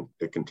hoping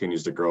it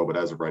continues to grow, but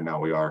as of right now,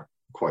 we are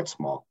quite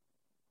small.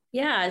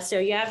 Yeah. So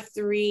you have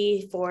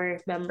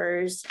 3-4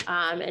 members.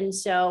 And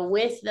so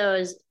with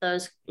those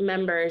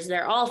members,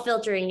 they're all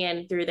filtering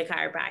in through the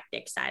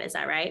chiropractic side. Is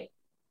that right?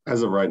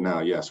 As of right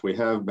now, yes. We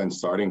have been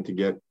starting to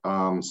get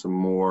some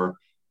more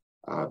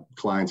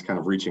clients kind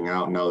of reaching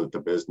out now that the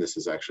business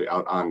is actually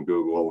out on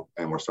Google,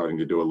 and we're starting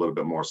to do a little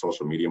bit more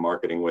social media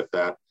marketing with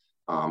that.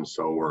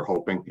 So we're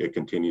hoping it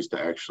continues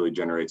to actually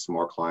generate some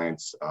more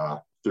clients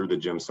through the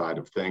gym side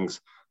of things.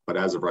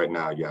 But as of right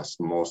now, yes,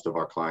 most of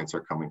our clients are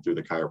coming through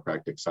the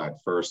chiropractic side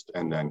first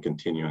and then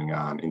continuing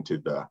on into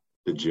the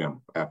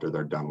gym after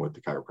they're done with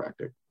the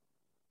chiropractic.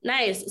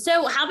 Nice.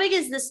 So how big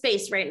is the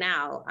space right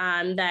now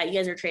that you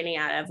guys are training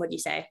out of? What'd you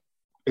say?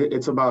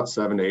 It's about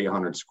 700 to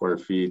 800 square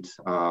feet.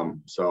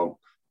 So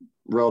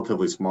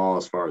relatively small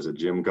as far as a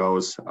gym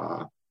goes.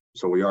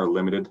 So we are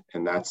limited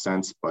in that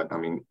sense, but I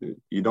mean,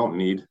 you don't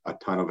need a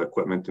ton of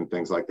equipment and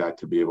things like that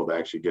to be able to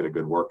actually get a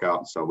good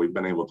workout. So we've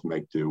been able to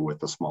make do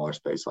with a smaller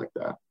space like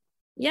that.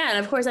 Yeah. And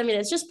of course, I mean,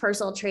 it's just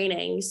personal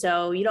training.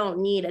 So you don't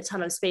need a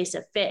ton of space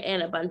to fit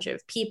in a bunch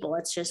of people.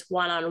 It's just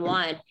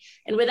one-on-one.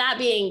 And with that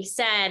being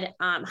said,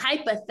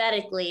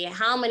 hypothetically,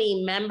 how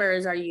many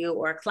members are you,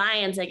 or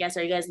clients, I guess,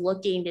 are you guys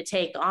looking to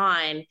take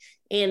on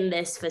in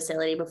this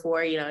facility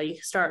before, you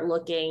start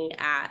looking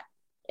at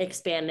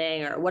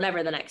expanding or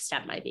whatever the next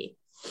step might be?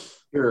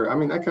 Sure. I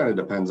mean, that kind of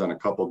depends on a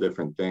couple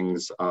different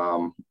things.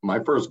 My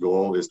first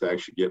goal is to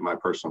actually get my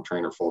personal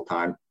trainer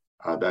full-time.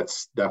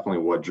 That's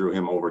definitely what drew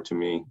him over to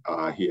me.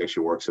 He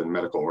actually works in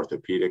medical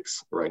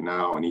orthopedics right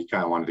now, and he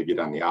kind of wanted to get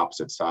on the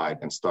opposite side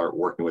and start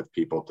working with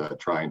people to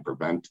try and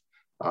prevent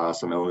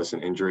some illness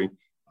and injury.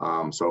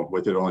 So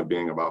with it only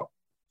being about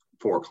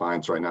 4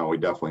 clients right now, we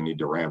definitely need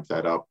to ramp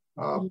that up,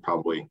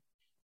 probably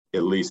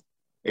at least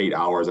 8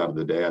 hours out of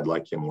the day. I'd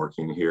like him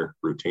working here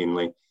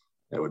routinely.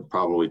 It would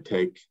probably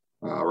take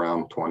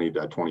around 20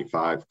 to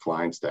 25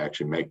 clients to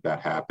actually make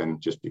that happen,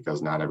 just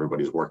because not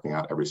everybody's working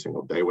out every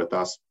single day with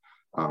us.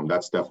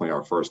 That's definitely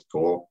our first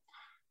goal.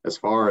 As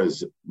far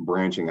as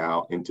branching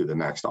out into the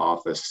next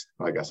office,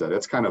 like I said,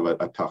 it's kind of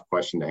a tough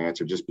question to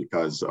answer just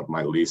because of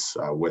my lease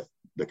with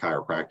the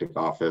chiropractic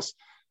office.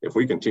 If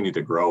we continue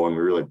to grow and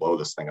we really blow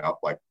this thing up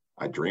like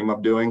I dream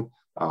of doing,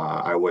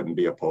 I wouldn't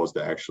be opposed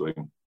to actually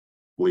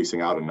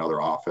leasing out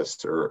another office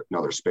or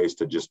another space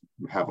to just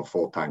have a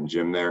full-time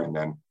gym there and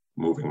then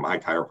moving my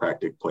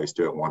chiropractic place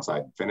to it once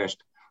I'd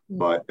finished.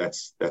 But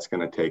that's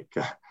going to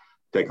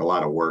take a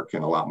lot of work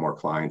and a lot more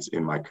clients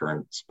in my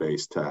current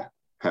space to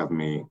have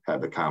me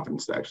have the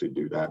confidence to actually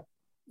do that.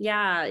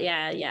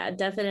 Yeah.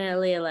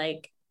 Definitely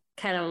like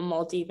kind of a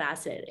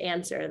multifaceted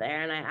answer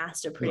there. And I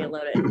asked a pretty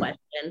loaded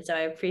question. So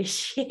I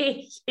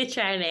appreciate you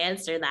trying to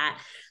answer that.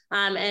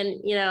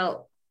 And,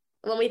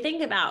 when we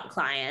think about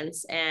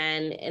clients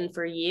and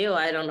for you,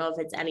 I don't know if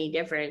it's any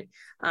different.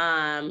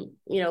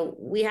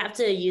 We have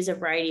to use a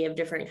variety of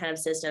different kind of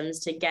systems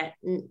to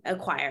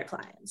acquire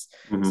clients.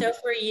 Mm-hmm. So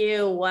for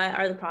you, what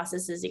are the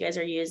processes you guys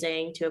are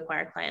using to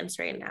acquire clients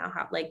right now?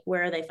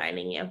 Where are they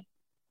finding you?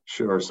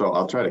 Sure. So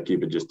I'll try to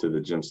keep it just to the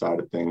gym side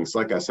of things.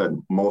 Like I said,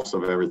 most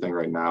of everything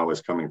right now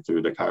is coming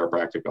through the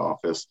chiropractic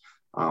office.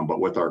 But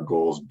with our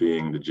goals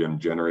being the gym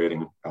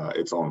generating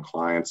its own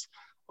clients,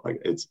 like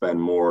it's been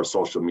more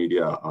social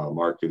media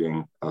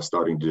marketing,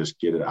 starting to just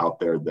get it out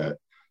there that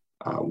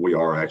we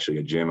are actually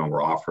a gym and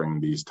we're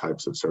offering these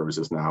types of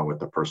services now with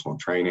the personal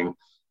training.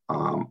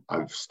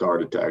 I've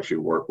started to actually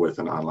work with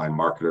an online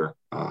marketer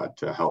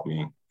to help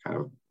me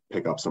kind of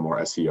pick up some more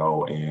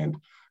SEO and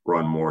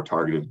run more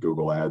targeted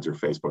Google ads or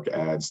Facebook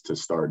ads to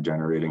start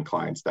generating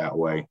clients that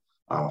way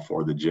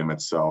for the gym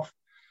itself.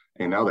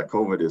 And now that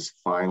COVID is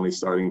finally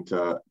starting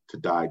to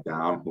die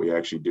down, we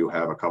actually do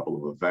have a couple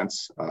of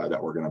events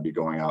that we're going to be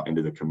going out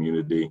into the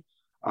community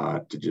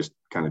to just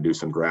kind of do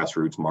some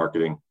grassroots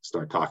marketing,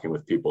 start talking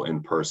with people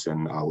in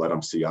person, let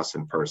them see us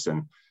in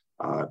person,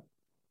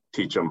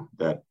 teach them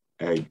that,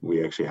 hey,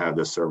 we actually have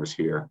this service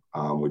here.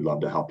 We'd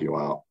love to help you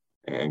out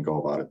and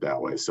go about it that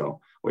way.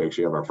 So we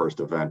actually have our first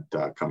event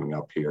coming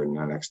up here in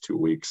the next 2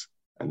 weeks,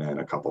 and then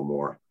a couple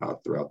more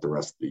throughout the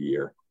rest of the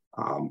year.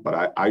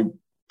 But I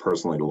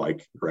personally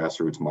like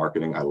grassroots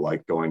marketing. I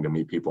like going to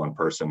meet people in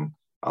person.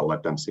 I'll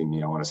let them see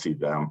me. I want to see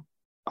them.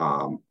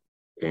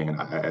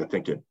 And I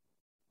think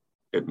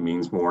it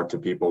means more to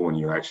people when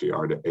you actually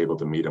are able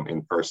to meet them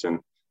in person.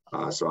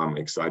 So I'm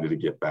excited to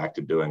get back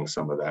to doing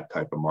some of that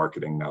type of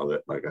marketing now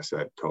that, like I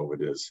said,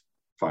 COVID is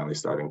finally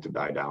starting to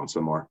die down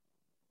some more.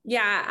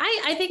 Yeah,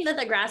 I think that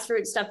the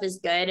grassroots stuff is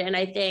good. And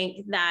I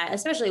think that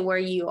especially where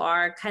you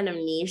are kind of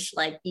niche,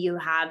 like you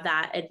have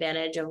that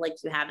advantage of like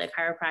you have the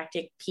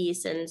chiropractic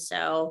piece. And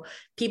so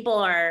people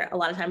are a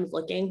lot of times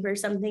looking for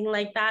something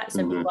like that. So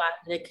mm-hmm. People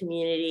out in the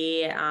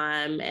community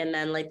and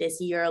then like they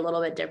see you're a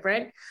little bit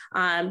different.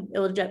 It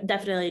will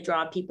definitely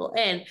draw people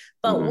in.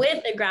 But mm-hmm.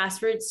 With the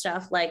grassroots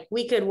stuff, like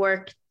we could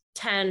work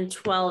 10,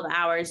 12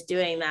 hours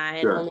doing that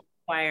and only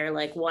acquire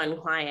like one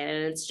client.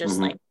 And it's just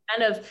mm-hmm. like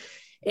kind of,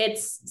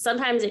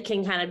 sometimes it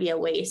can kind of be a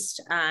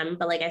waste.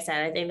 But like I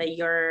said, I think that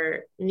your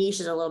niche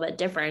is a little bit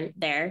different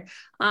there.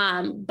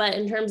 But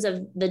in terms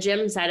of the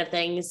gym side of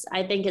things,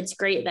 I think it's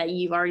great that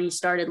you've already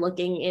started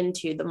looking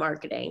into the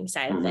marketing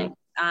side mm-hmm. of things.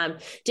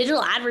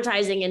 Digital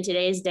advertising in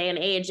today's day and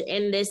age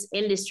in this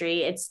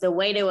industry, it's the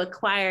way to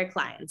acquire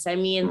clients. I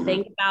mean, mm-hmm.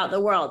 Think about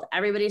the world.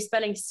 Everybody's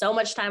spending so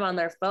much time on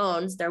their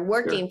phones. They're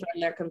working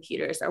from their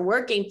computers. They're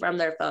working from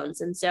their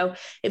phones. And so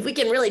if we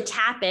can really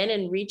tap in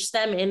and reach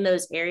them in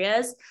those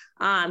areas,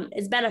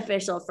 is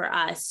beneficial for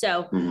us.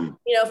 So,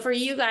 for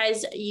you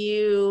guys,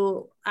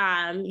 you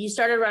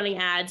started running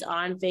ads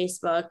on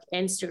Facebook,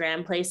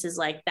 Instagram, places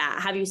like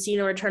that. Have you seen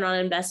a return on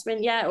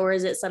investment yet? Or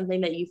is it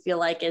something that you feel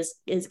like is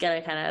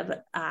going to kind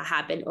of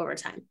happen over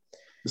time?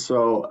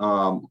 So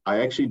I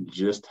actually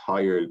just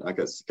hired, I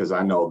guess, because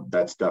I know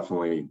that's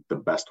definitely the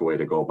best way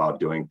to go about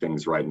doing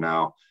things right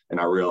now. And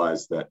I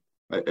realize that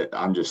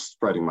I'm just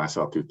spreading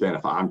myself too thin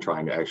if I'm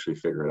trying to actually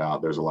figure it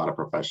out. There's a lot of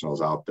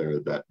professionals out there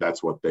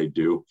that's what they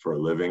do for a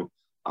living.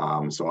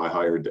 So I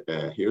hired,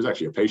 he was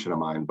actually a patient of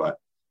mine, but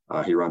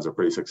he runs a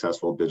pretty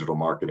successful digital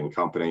marketing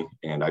company.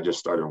 And I just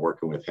started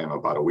working with him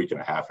about a week and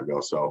a half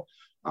ago. So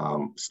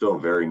still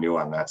very new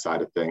on that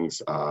side of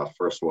things.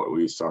 First, what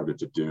we started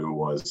to do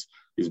was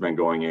he's been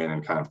going in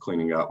and kind of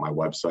cleaning up my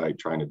website,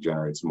 trying to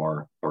generate some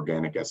more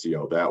organic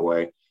SEO that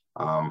way.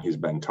 He's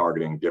been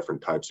targeting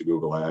different types of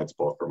Google ads,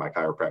 both for my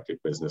chiropractic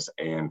business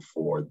and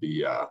for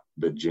the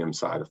gym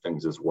side of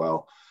things as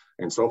well.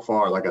 And so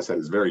far, like I said,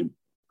 it's very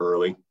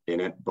early in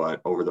it,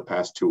 but over the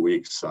past 2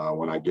 weeks,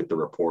 when I get the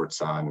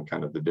reports on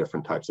kind of the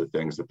different types of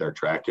things that they're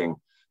tracking,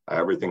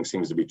 everything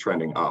seems to be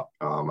trending up.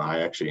 I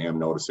actually am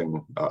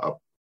noticing a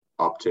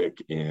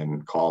uptick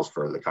in calls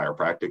for the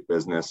chiropractic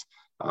business.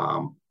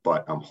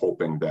 But I'm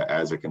hoping that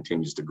as it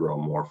continues to grow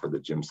more for the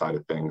gym side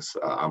of things,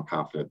 I'm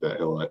confident that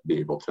he'll be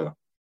able to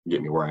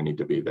get me where I need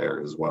to be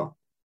there as well.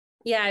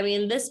 Yeah, I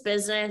mean, this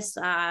business,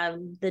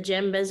 the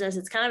gym business,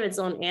 it's kind of its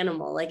own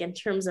animal. Like in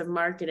terms of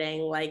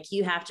marketing, like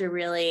you have to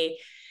really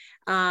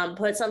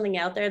put something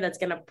out there that's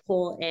going to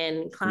pull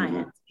in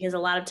clients, because a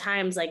lot of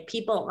times like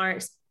people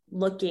aren't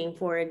looking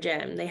for a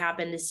gym. They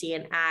happen to see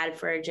an ad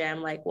for a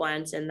gym like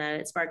once, and then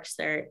it sparks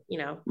their,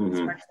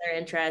 sparks their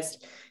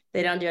interest.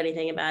 They don't do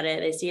anything about it.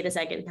 They see it a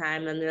second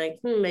time, and they're like,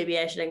 maybe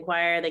I should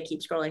inquire. They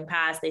keep scrolling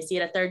past. They see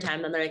it a third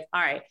time, and they're like,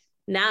 all right,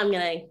 now I'm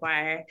going to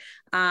inquire.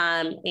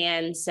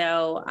 And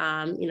so,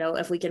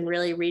 if we can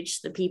really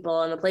reach the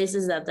people and the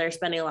places that they're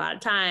spending a lot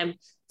of time,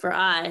 for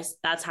us,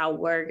 that's how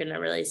we're going to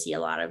really see a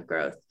lot of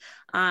growth.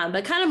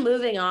 But kind of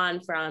moving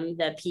on from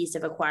the piece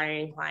of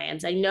acquiring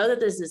clients, I know that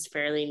this is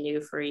fairly new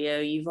for you.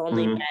 You've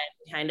only been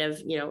kind of,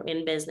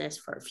 in business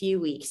for a few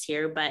weeks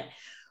here, but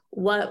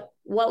what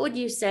would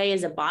you say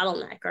is a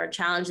bottleneck or a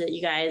challenge that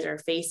you guys are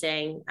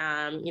facing,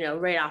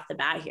 right off the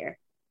bat here?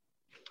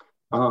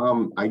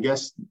 I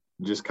guess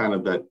just kind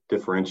of that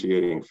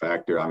differentiating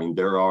factor. I mean,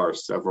 there are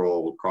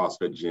several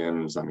CrossFit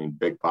gyms,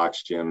 big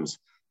box gyms,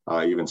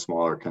 even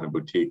smaller kind of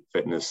boutique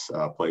fitness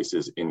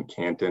places in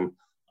Canton.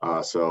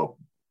 So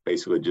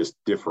basically just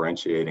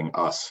differentiating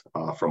us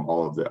from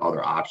all of the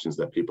other options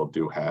that people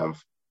do have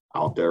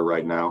out there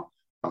right now.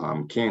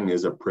 Canton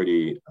is a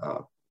pretty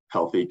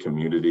healthy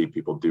community.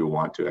 People do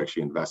want to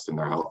actually invest in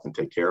their health and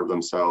take care of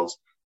themselves.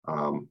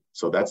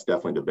 So that's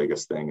definitely the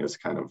biggest thing, is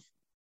kind of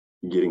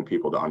getting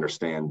people to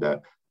understand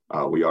that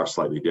we are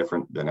slightly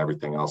different than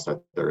everything else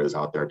that there is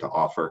out there to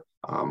offer.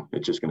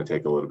 It's just going to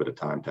take a little bit of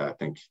time to, I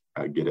think,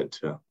 get it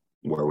to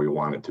where we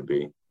want it to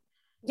be.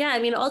 Yeah, I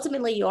mean,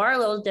 ultimately you are a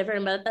little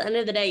different, but at the end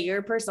of the day, you're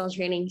a personal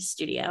training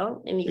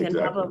studio and you can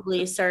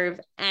probably serve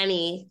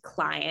any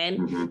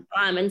client.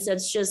 And so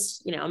it's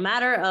just, a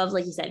matter of,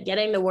 like you said,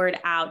 getting the word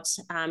out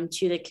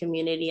to the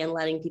community and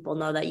letting people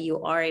know that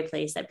you are a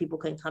place that people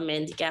can come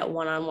in to get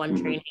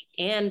one-on-one training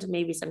and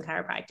maybe some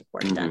chiropractic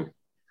work done.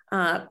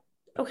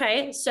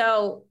 Okay.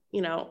 So,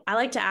 I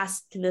like to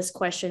ask this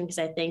question because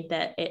I think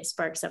that it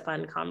sparks a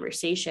fun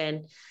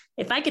conversation.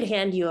 If I could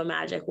hand you a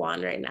magic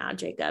wand right now,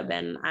 Jacob,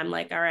 and I'm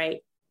like, all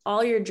right,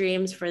 all your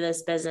dreams for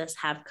this business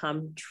have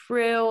come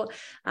true.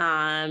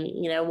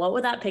 What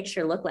would that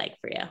picture look like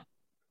for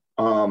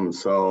you?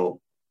 So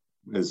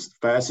as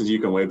fast as you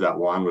can wave that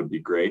wand would be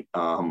great.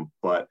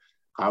 But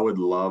I would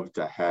love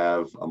to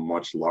have a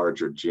much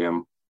larger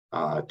gym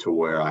to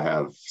where I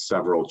have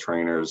several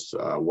trainers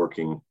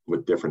working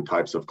with different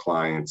types of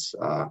clients.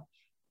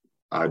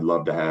 I'd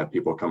love to have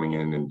people coming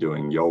in and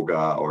doing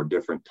yoga or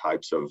different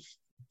types of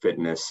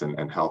fitness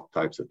and health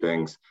types of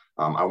things.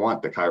 I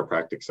want the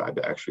chiropractic side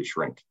to actually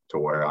shrink to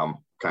where I'm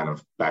kind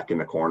of back in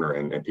the corner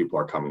and people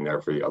are coming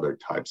there for the other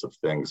types of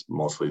things,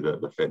 mostly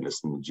the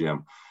fitness in the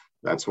gym.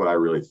 That's what I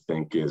really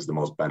think is the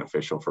most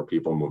beneficial for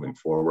people moving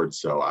forward.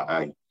 So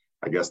I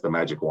guess the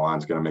magic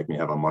wand is going to make me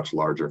have a much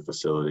larger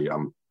facility.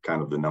 I'm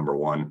kind of the number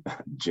one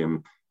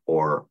gym,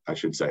 or I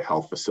should say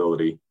health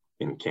facility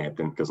in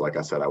Canton, because like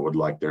I said, I would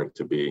like there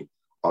to be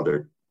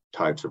other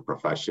types of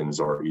professions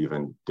or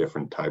even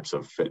different types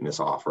of fitness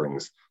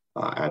offerings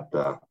at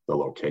the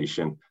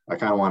location. I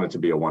kind of want it to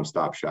be a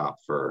one-stop shop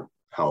for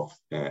health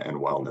and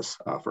wellness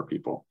for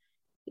people.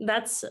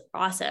 That's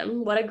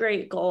awesome. What a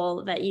great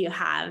goal that you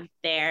have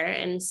there.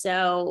 And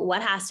so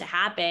what has to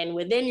happen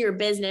within your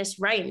business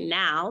right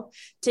now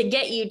to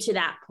get you to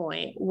that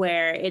point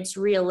where it's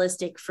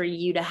realistic for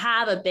you to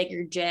have a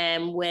bigger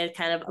gym with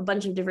kind of a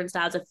bunch of different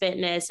styles of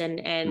fitness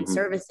and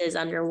services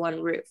under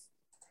one roof?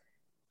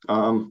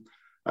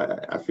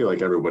 I feel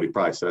like everybody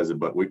probably says it,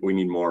 but we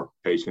need more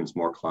patients,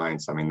 more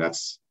clients. I mean,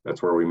 that's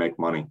where we make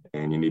money,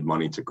 and you need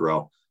money to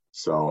grow.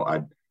 So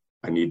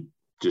I need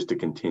just to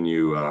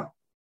continue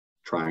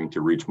trying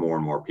to reach more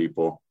and more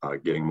people,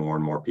 getting more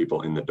and more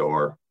people in the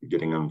door,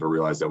 getting them to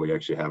realize that we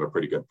actually have a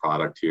pretty good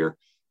product here.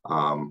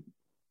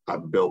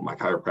 I've built my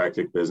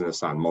chiropractic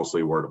business on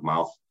mostly word of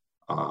mouth.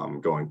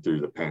 Going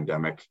through the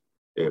pandemic,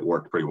 it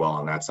worked pretty well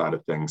on that side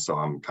of things. So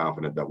I'm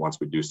confident that once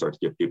we do start to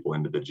get people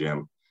into the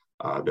gym,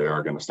 they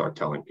are going to start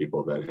telling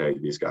people that, hey,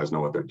 these guys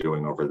know what they're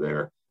doing over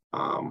there.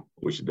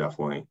 We should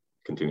definitely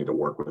continue to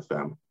work with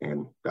them.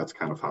 And that's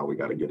kind of how we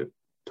got to get it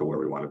to where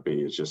we want to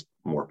be. It's just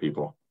more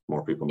people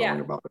knowing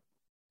about it.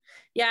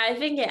 Yeah, I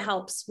think it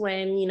helps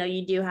when,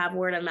 you do have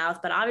word of mouth,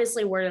 but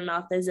obviously word of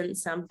mouth isn't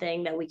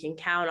something that we can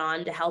count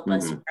on to help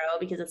us grow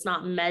because it's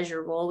not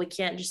measurable. We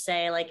can't just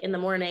say like in the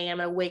morning, I'm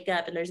going to wake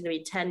up and there's going to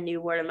be 10 new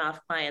word of mouth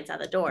clients at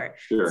the door.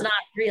 Sure. It's not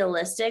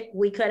realistic.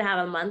 We could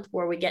have a month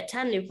where we get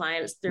 10 new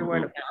clients through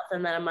word of mouth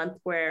and then a month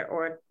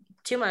or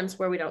 2 months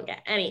where we don't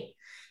get any.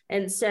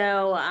 And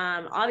so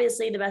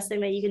obviously the best thing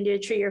that you can do to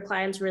treat your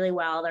clients really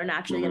well, they're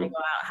naturally going to go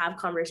out, have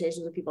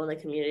conversations with people in the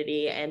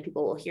community and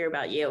people will hear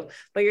about you,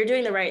 but you're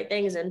doing the right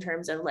things in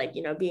terms of like,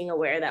 being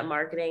aware that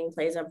marketing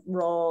plays a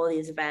role,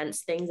 these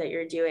events, things that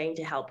you're doing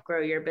to help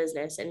grow your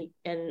business.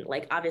 And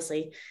like,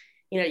 obviously,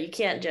 you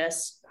can't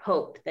just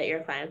hope that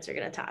your clients are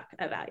going to talk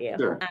about you.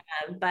 Sure.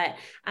 But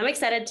I'm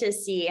excited to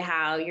see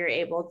how you're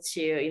able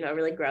to,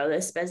 really grow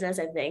this business.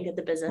 I think that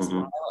the business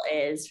model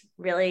is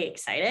really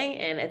exciting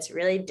and it's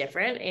really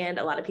different. And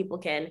a lot of people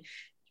can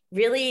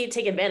really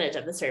take advantage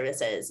of the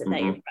services that you're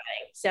providing.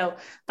 So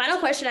final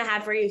question I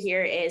have for you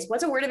here is,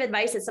 what's a word of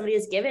advice that somebody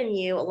has given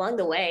you along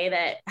the way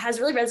that has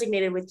really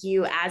resonated with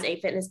you as a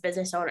fitness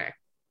business owner?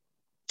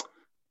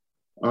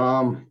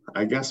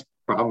 I guess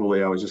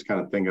probably I was just kind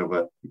of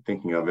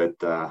thinking of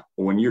it.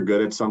 When you're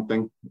good at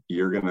something,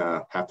 you're going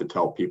to have to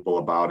tell people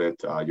about it.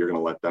 You're going to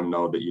let them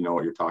know that you know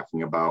what you're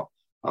talking about.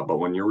 But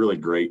when you're really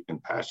great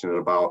and passionate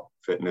about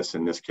fitness,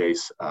 in this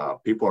case,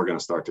 people are going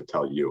to start to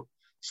tell you.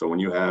 So when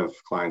you have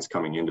clients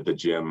coming into the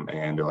gym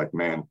and they're like,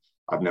 man,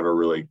 I've never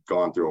really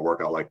gone through a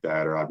workout like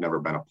that, or I've never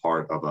been a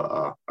part of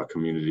a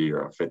community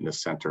or a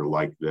fitness center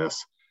like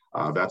this.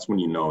 That's when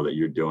you know that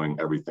you're doing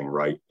everything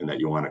right and that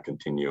you want to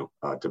continue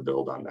to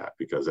build on that.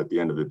 Because at the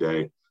end of the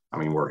day, I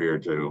mean, we're here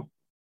to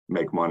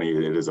make money.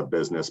 It is a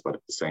business, but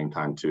at the same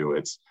time too,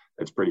 it's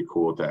pretty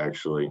cool to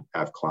actually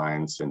have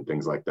clients and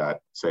things like that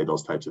say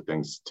those types of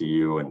things to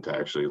you and to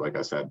actually, like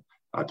I said,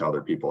 to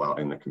other people out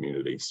in the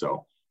community.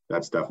 So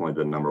that's definitely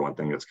the number one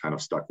thing that's kind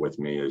of stuck with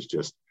me, is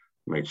just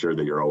make sure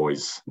that you're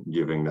always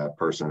giving that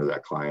person or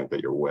that client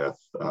that you're with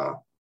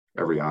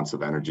every ounce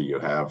of energy you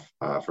have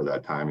for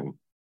that time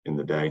in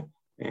the day,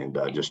 and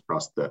just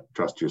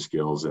trust your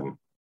skills and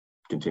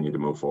continue to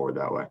move forward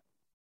that way.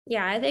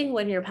 Yeah, I think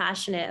when you're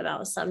passionate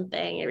about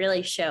something, it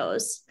really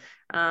shows.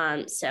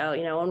 So,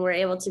 when we're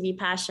able to be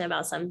passionate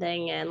about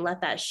something and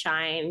let that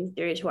shine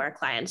through to our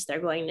clients,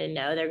 they're going to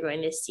know, they're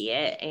going to see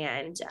it,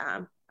 and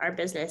our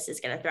business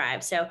is going to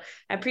thrive. So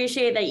I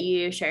appreciate that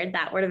you shared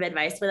that word of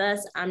advice with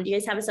us. Do you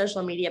guys have a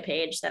social media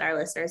page that our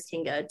listeners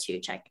can go to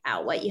check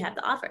out what you have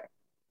to offer?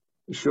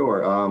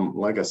 Sure.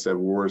 Like I said,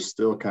 we're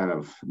still kind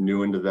of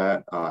new into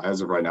that.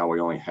 As of right now, we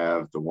only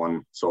have the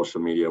one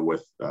social media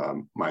with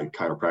my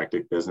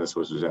chiropractic business,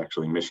 which is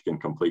actually Michigan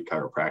Complete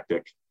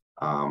Chiropractic.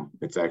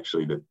 It's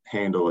actually, the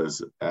handle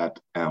is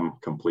at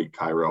Complete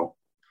Chiro.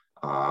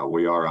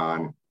 We are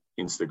on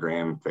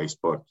Instagram,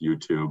 Facebook,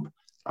 YouTube.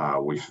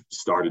 We've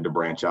started to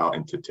branch out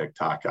into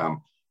TikTok.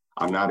 I'm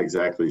not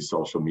exactly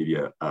social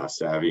media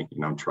savvy,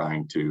 and I'm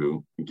trying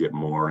to get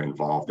more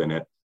involved in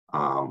it.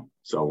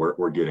 So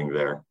we're getting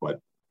there,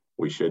 but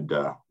we should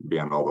be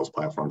on all those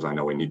platforms. I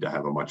know we need to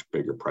have a much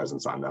bigger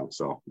presence on them.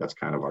 So that's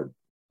kind of a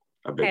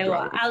big driver.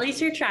 Well, at least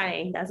you're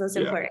trying. That's what's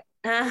important.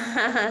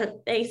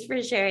 Thanks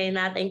for sharing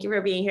that. Thank you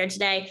for being here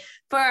today.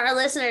 For our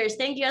listeners,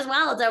 thank you as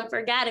well. Don't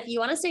forget, if you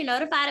want to stay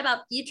notified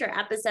about future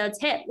episodes,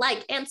 hit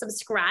like and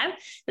subscribe.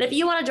 And if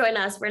you want to join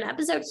us for an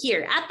episode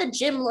here at the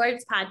Gym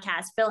Lords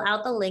podcast, fill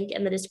out the link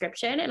in the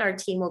description and our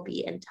team will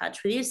be in touch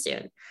with you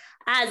soon.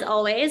 As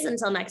always,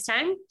 until next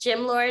time,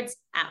 Gym Lords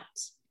out.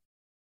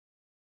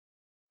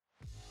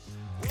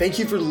 Thank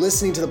you for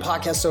listening to the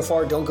podcast so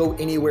far. Don't go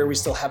anywhere. We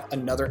still have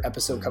another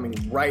episode coming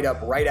right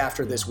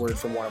after this word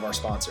from one of our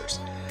sponsors.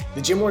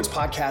 The Gym Lords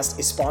podcast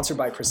is sponsored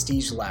by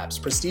Prestige Labs.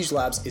 Prestige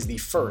Labs is the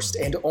first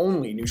and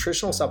only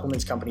nutritional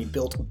supplements company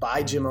built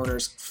by gym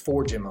owners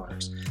for gym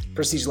owners.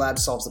 Prestige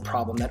Labs solves the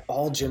problem that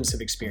all gyms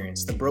have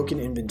experienced: the broken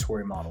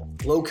inventory model,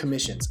 low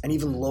commissions, and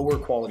even lower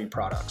quality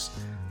products.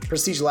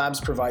 Prestige Labs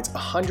provides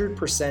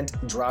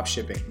 100% drop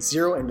shipping,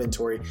 zero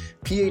inventory,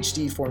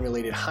 PhD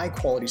formulated high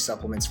quality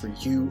supplements for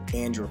you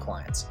and your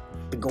clients.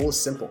 The goal is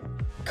simple: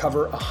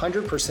 cover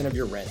 100% of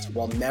your rent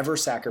while never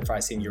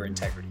sacrificing your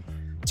integrity.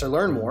 To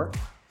learn more,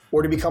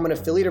 or to become an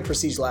affiliate of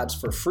Prestige Labs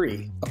for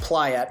free,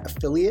 apply at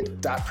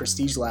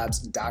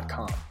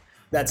affiliate.prestigelabs.com.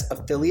 That's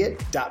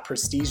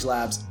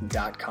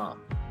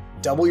affiliate.prestigelabs.com.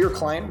 Double your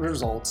client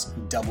results,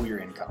 double your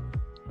income.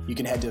 You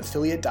can head to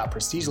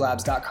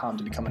affiliate.prestigelabs.com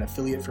to become an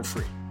affiliate for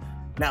free.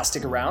 Now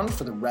stick around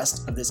for the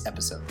rest of this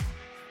episode.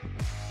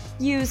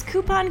 Use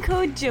coupon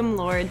code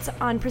GYMLORDS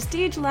on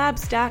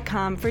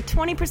prestigelabs.com for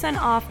 20%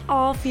 off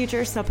all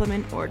future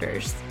supplement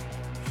orders.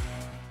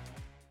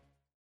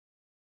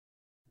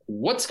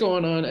 What's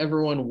going on,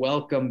 everyone?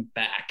 Welcome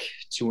back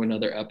to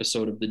another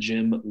episode of the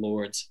Gym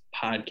Lords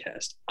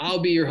podcast. I'll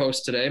be your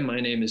host today. My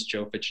name is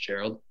Joe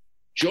Fitzgerald.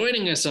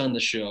 Joining us on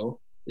the show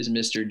is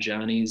Mr.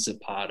 Johnny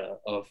Zepeda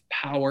of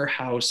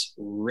Powerhouse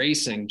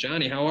Racing.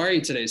 Johnny, how are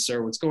you today,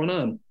 sir? What's going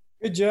on?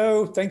 Good,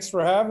 Joe. Thanks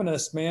for having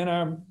us,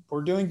 man.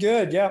 We're doing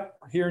good. Yep,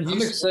 here in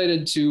Houston. I'm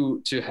excited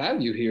to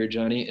have you here,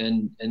 Johnny.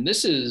 And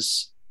this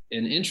is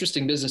an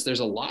interesting business.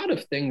 There's a lot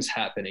of things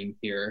happening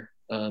here.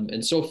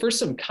 And so for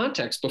some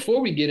context, before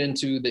we get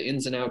into the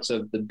ins and outs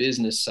of the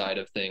business side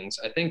of things,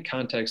 I think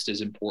context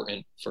is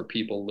important for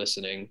people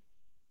listening.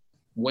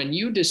 When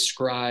you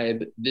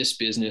describe this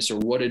business or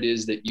what it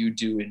is that you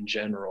do in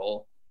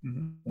general,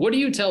 what do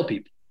you tell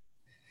people?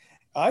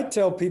 I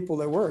tell people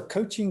that we're a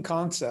coaching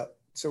concept.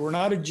 So we're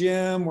not a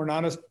gym. We're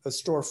not a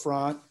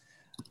storefront.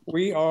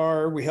 We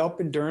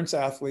help endurance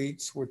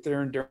athletes with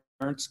their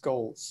endurance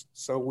goals.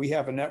 So we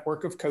have a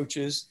network of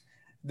coaches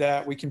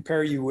that we can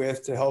pair you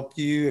with to help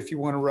you if you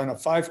want to run a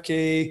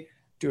 5K,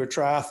 do a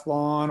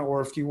triathlon, or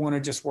if you want to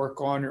just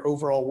work on your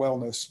overall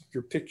wellness,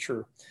 your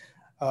picture.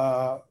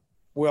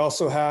 We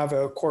also have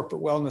a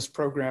corporate wellness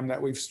program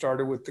that we've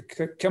started with the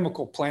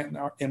chemical plant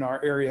in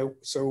our area.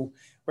 So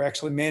we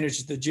actually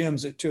manage the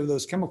gyms at 2 of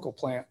those chemical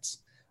plants.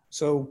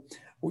 So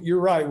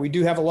you're right. We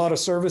do have a lot of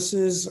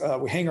services.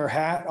 We hang our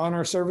hat on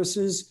our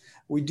services.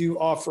 We do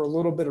offer a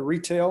little bit of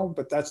retail,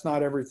 but that's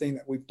not everything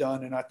that we've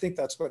done. And I think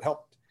that's what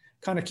helped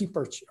kind of keep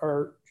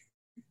our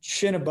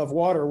chin above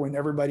water when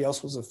everybody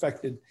else was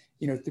affected,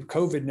 through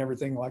COVID and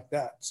everything like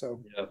that. So,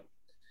 yeah.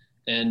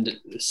 And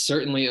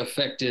certainly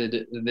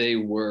affected they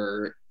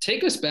were.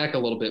 Take us back a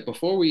little bit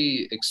before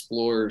we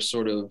explore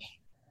sort of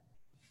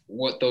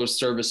what those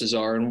services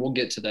are, and we'll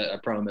get to that, I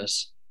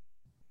promise.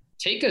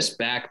 Take us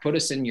back, put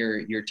us in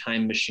your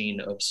time machine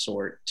of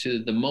sort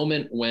to the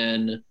moment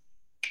when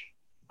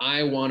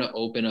I want to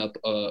open up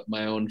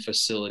my own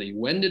facility.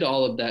 When did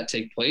all of that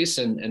take place,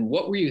 and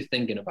what were you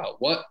thinking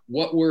about?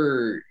 What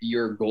were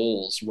your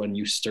goals when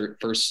you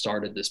first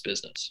started this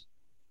business?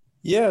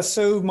 Yeah,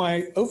 so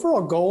my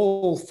overall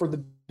goal for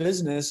the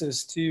business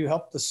is to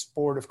help the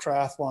sport of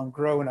triathlon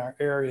grow in our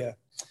area.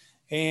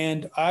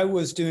 And I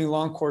was doing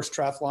long course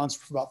triathlons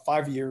for about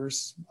 5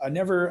 years. I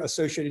never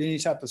associated any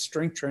type of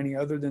strength training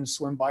other than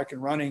swim, bike,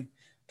 and running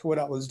to what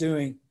I was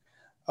doing.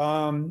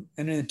 And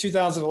in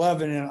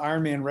 2011, in an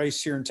Ironman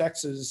race here in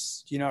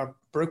Texas, I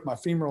broke my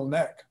femoral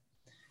neck.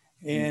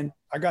 And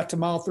I got to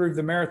mile 3 of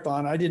the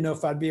marathon. I didn't know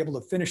if I'd be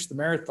able to finish the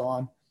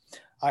marathon.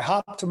 I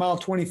hopped to mile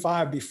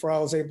 25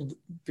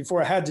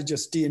 before I had to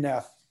just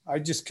DNF. I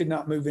just could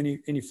not move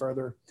any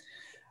further.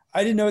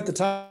 I didn't know at the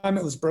time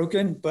it was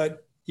broken,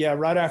 but yeah,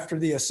 right after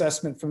the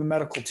assessment from the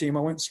medical team,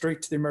 I went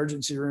straight to the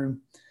emergency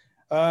room.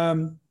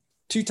 2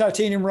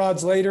 titanium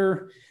rods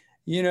later,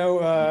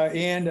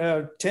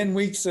 and 10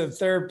 weeks of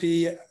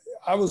therapy,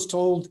 I was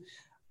told,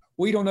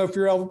 we don't know if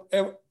you'll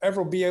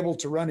ever be able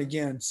to run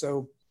again.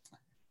 So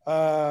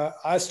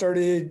I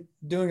started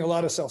doing a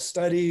lot of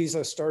self-studies.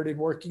 I started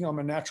working on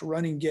my natural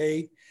running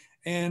gait.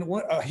 And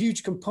a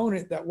huge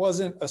component that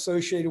wasn't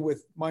associated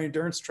with my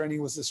endurance training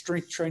was the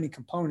strength training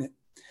component.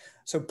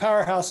 So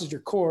powerhouse is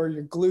your core,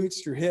 your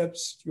glutes, your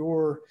hips,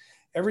 your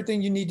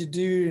everything you need to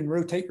do and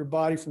rotate your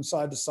body from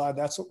side to side.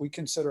 That's what we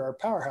consider our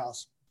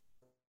powerhouse.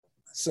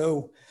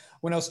 So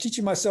when I was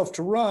teaching myself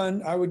to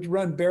run, I would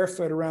run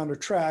barefoot around a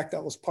track.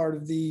 That was part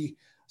of the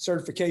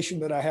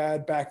certification that I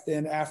had back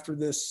then after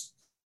this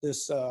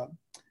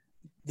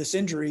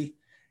injury.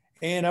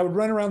 And I would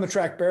run around the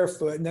track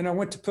barefoot. And then I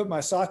went to put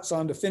my socks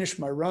on to finish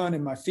my run,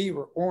 and my feet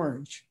were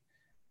orange.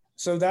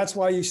 So that's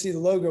why you see the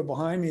logo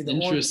behind me. The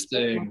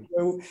Interesting.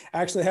 Orange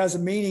actually has a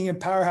meaning, and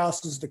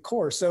powerhouse is the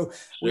core. So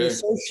we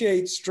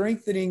associate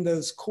strengthening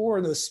those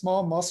core, those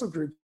small muscle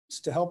groups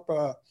to help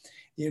the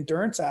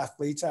endurance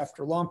athletes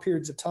after long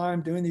periods of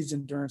time doing these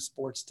endurance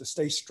sports to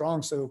stay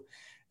strong, so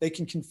they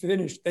can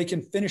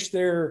finish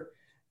their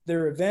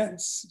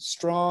events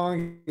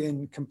strong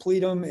and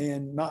complete them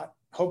and not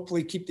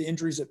hopefully keep the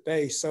injuries at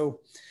bay. So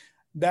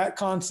that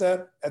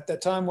concept at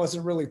that time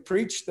wasn't really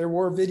preached. There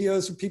were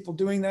videos of people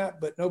doing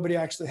that, but nobody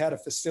actually had a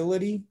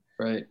facility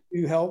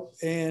to help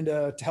and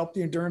to help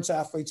the endurance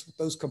athletes with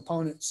those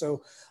components.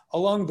 So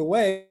along the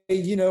way,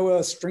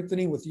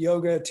 strengthening with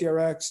yoga,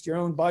 TRX, your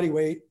own body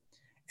weight,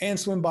 and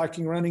swim,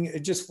 biking, running,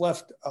 it just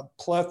left a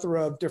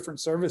plethora of different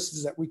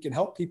services that we can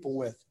help people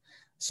with.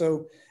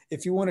 So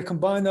if you want to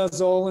combine those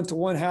all into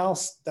one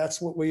house,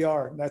 that's what we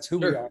are. That's who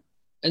we are.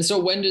 And so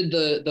when did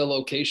the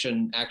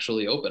location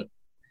actually open?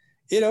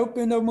 It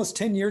opened almost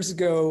 10 years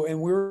ago,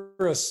 and we were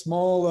a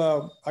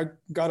small, I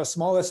got a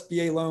small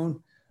SBA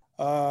loan,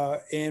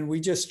 and we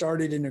just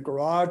started in a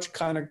garage,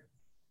 kind of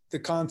the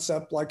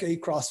concept like a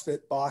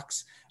CrossFit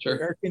box. Sure.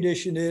 We air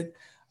conditioned it.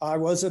 I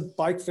was a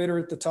bike fitter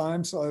at the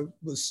time, so I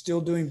was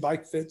still doing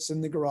bike fits in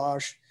the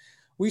garage.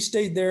 We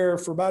stayed there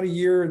for about a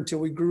year until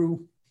we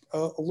grew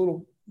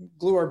our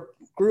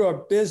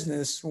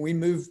business when we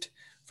moved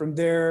from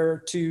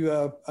there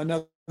to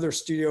another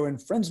studio in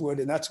Friendswood,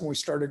 and that's when we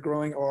started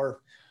growing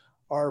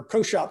our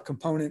pro shop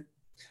component.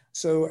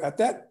 So at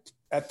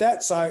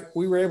that site,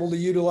 we were able to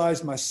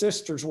utilize my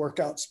sister's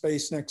workout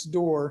space next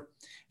door,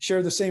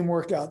 share the same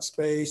workout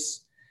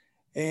space.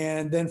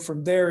 And then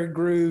from there, it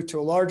grew to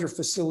a larger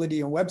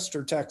facility in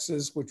Webster,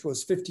 Texas, which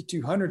was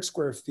 5,200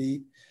 square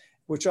feet,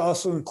 which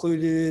also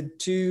included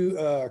 2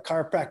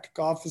 chiropractic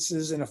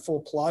offices and a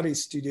full Pilates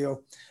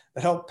studio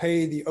that helped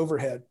pay the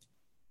overhead.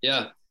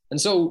 Yeah. And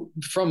so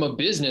from a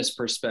business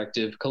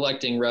perspective,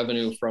 collecting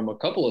revenue from a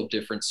couple of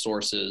different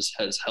sources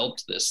has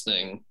helped this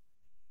thing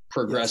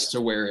progress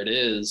to where it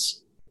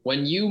is.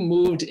 When you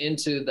moved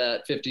into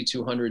that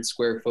 5,200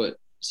 square foot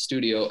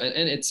studio,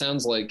 and it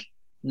sounds like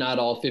not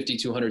all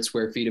 5,200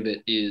 square feet of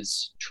it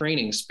is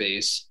training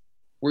space,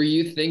 were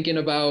you thinking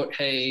about,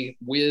 hey,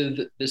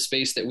 with the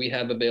space that we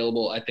have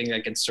available, I think I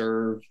can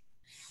serve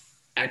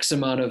X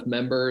amount of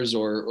members,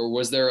 or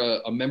was there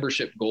a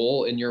membership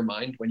goal in your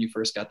mind when you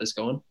first got this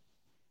going?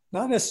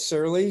 Not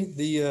necessarily.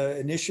 The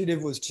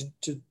initiative was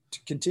to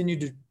continue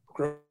to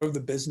grow the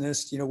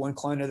business, one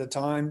client at a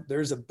time.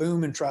 There's a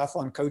boom in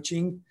triathlon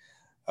coaching.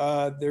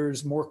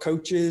 There's more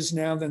coaches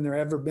now than there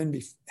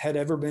had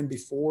ever been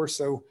before.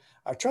 So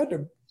I tried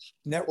to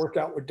network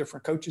out with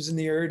different coaches in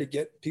the area to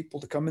get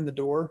people to come in the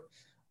door.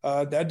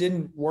 That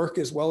didn't work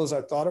as well as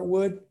I thought it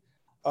would,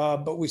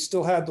 but we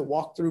still had the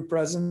walkthrough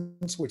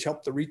presence, which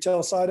helped the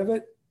retail side of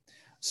it.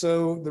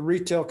 So the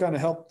retail kind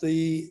of helped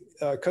the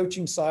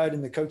coaching side,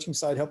 and the coaching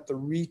side helped the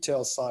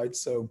retail side.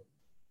 So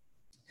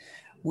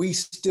we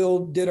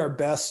still did our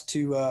best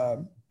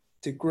to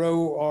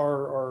grow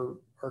our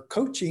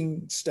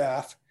coaching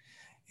staff.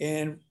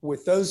 And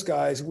with those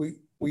guys,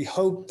 we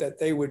hoped that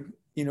they would,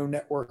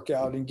 network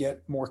out and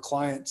get more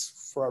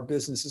clients for our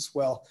business as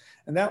well.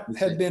 And that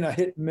had been a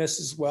hit and miss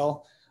as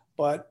well.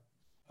 But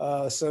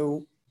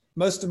so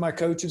most of my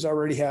coaches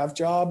already have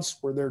jobs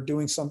where they're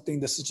doing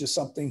something. This is just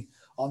something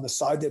on the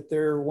side that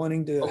they're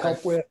wanting to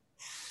help with.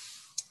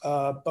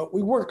 But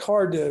we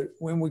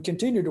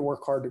continue to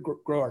work hard to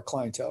grow our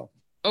clientele.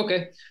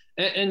 Okay.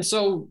 And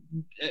so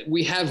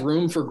we have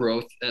room for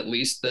growth, at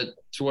least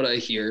that's what I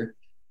hear.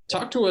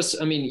 Talk to us.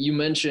 I mean, you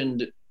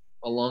mentioned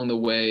along the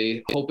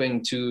way,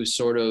 hoping to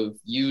sort of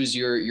use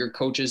your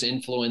coach's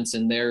influence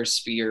in their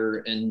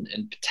sphere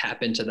and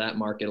tap into that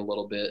market a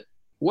little bit.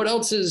 What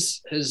else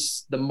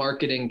has the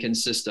marketing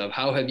consist of?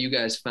 How have you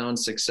guys found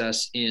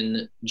success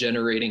in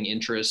generating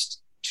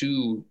interest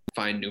to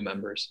find new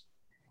members?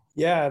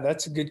 Yeah,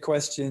 that's a good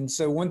question.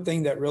 So one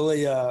thing that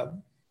really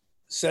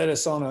set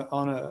us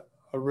on a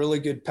really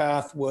good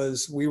path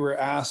was we were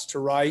asked to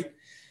write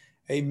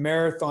a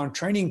marathon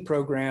training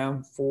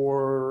program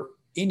for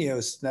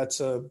Ineos. That's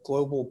a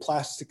global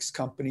plastics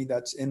company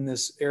that's in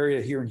this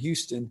area here in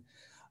Houston.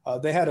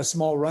 They had a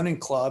small running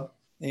club,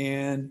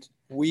 and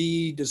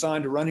we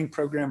designed a running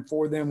program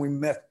for them. We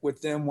met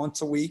with them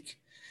once a week,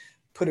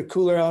 put a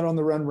cooler out on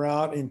the run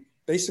route, and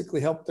basically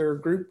helped their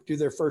group do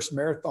their first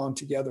marathon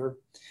together.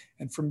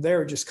 And from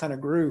there, it just kind of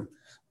grew.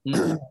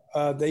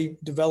 They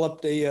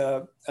developed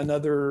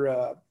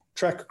another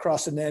trek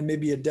across the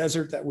Namibia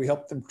desert that we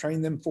helped them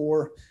train them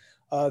for.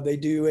 They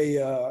do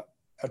a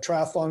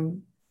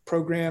triathlon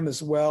program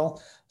as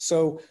well.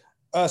 So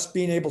us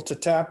being able to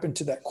tap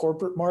into that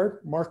corporate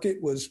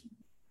market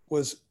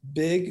was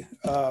big.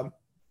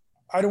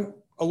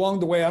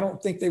 Along the way, I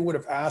don't think they would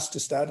have asked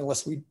us that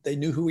unless they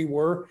knew who we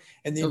were.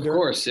 And the of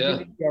course, yeah,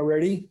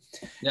 already.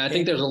 Yeah, I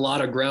think there's a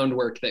lot of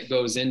groundwork that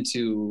goes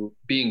into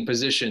being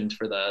positioned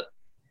for that.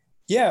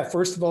 Yeah,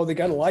 first of all, they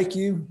got to like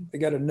you. They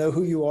got to know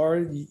who you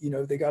are.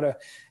 They got to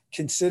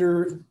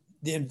consider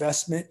the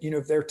investment,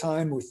 of their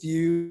time with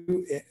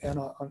you,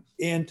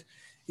 and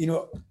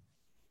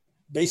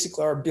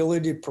basically our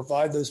ability to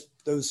provide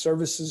those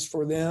services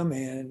for them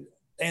and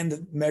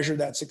to measure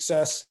that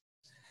success.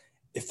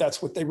 If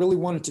that's what they really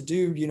wanted to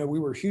do, we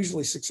were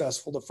hugely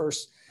successful the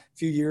first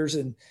few years.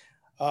 And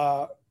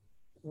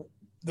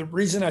the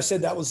reason I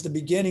said that was the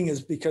beginning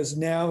is because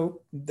now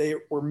they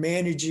were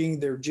managing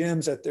their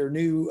gyms at their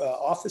new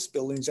office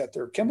buildings at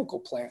their chemical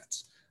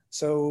plants.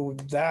 So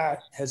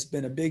that has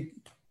been a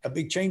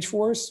big change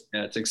for us.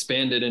 Yeah, it's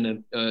expanded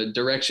in a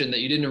direction that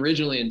you didn't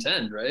originally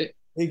intend, right?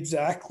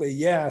 Exactly.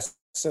 Yes.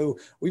 So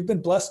we've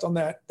been blessed on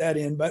that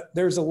end, but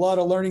there's a lot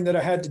of learning that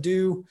I had to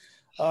do.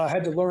 I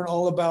had to learn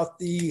all about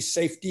the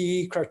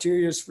safety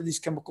criteria for these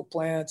chemical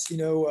plants,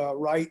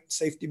 write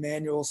safety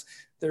manuals.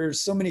 There's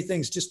so many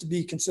things just to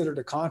be considered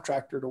a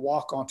contractor to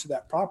walk onto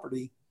that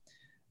property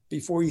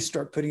before you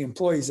start putting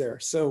employees there.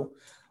 So,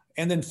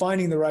 and then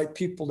finding the right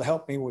people to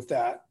help me with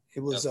that.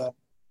 It was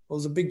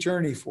a big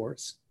journey for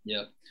us.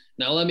 Yeah.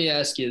 Now let me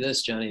ask you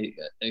this, Johnny,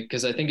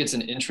 because I think it's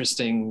an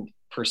interesting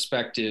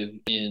perspective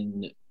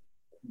in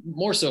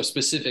more so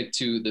specific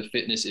to the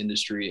fitness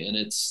industry. And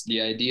it's the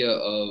idea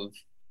of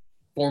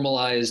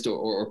formalized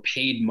or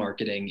paid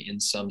marketing in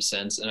some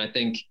sense. And I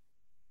think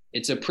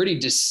it's a pretty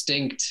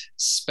distinct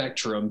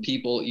spectrum.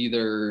 People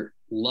either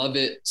love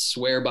it,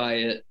 swear by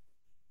it,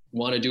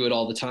 want to do it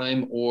all the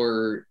time,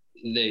 or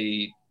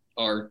they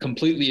are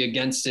completely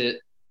against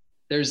it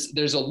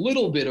there's a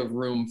little bit of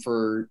room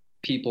for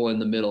people in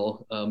the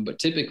middle, but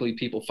typically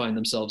people find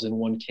themselves in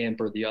one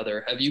camp or the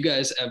other. Have you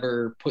guys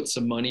ever put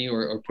some money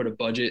or put a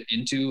budget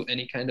into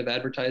any kind of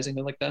advertising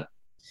like that?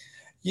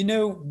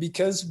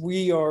 Because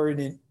we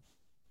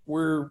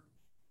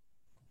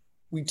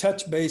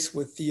touch base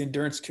with the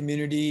endurance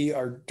community.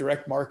 Our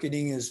direct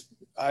marketing is,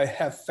 I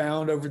have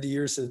found over the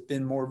years, has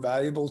been more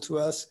valuable to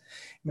us,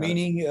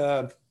 meaning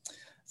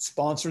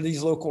sponsor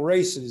these local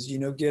races,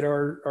 get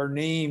our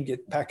name,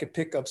 get packet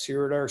pickups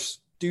here at our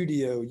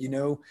studio,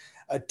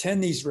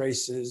 attend these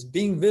races.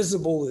 Being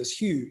visible is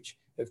huge.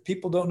 If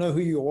people don't know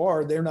who you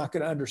are, they're not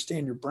going to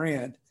understand your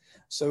brand.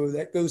 So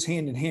that goes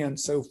hand in hand.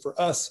 So for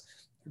us,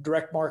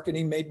 direct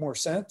marketing made more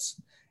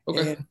sense.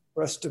 Okay. And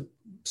for us to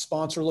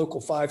sponsor local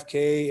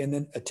 5K and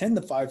then attend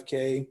the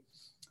 5K,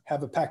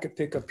 have a packet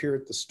pickup here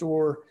at the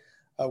store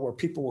where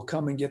people will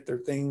come and get their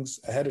things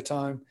ahead of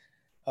time,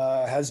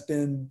 has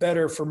been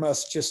better from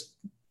us just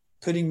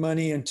putting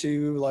money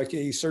into like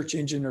a search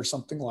engine or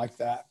something like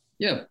that.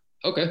 Yeah.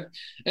 Okay.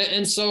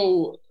 And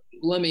so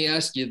let me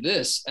ask you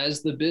this,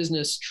 as the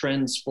business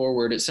trends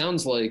forward, it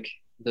sounds like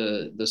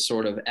the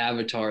sort of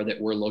avatar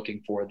that we're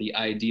looking for, the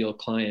ideal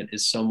client,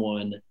 is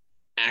someone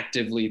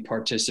actively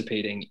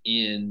participating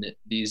in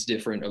these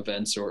different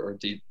events or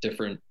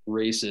different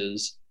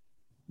races.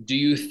 Do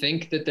you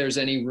think that there's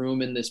any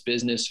room in this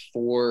business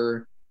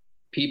for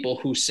people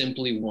who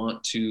simply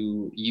want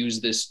to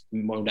use this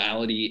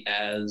modality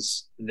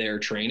as their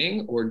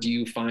training, or do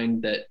you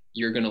find that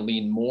you're going to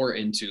lean more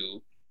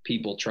into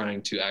people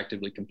trying to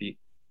actively compete?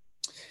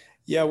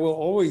 Yeah, we'll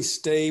always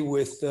stay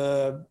with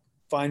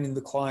finding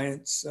the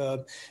clients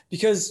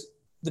because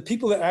the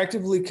people that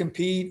actively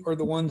compete are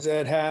the ones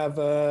that have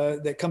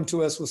that come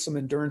to us with some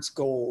endurance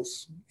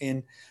goals.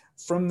 And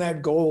from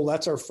that goal,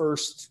 that's our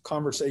first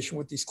conversation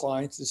with these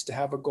clients, is to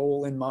have a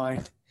goal in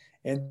mind.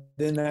 And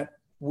then that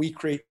we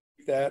create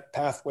that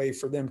pathway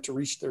for them to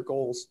reach their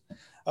goals.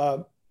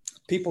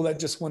 People that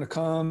just want to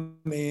come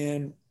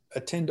and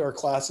attend our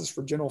classes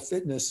for general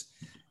fitness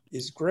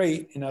is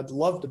great. And I'd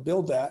love to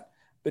build that,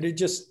 but it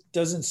just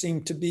doesn't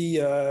seem to be,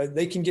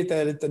 they can get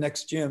that at the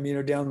next gym,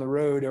 down the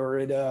road, or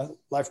at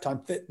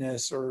Lifetime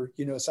Fitness, or,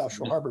 South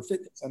Shore Harbor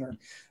Fitness Center,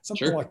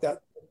 something Sure. like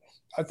that.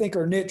 I think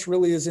our niche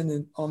really is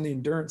on the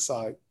endurance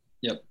side.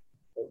 Yep.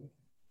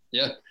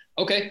 Yeah.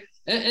 Okay.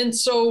 And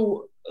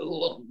so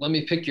let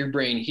me pick your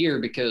brain here,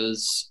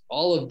 because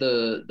all of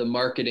the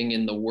marketing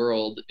in the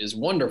world is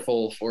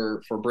wonderful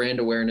for brand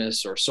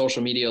awareness or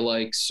social media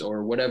likes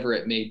or whatever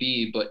it may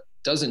be, but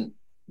doesn't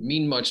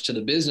mean much to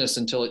the business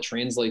until it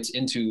translates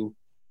into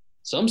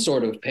some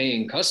sort of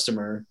paying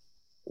customer.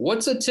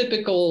 What's a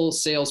typical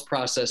sales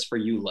process for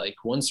you like?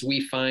 Once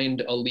we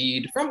find a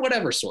lead from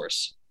whatever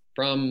source,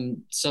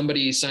 from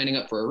somebody signing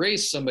up for a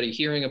race, somebody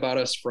hearing about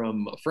us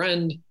from a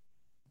friend,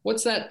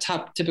 what's that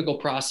typical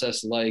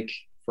process like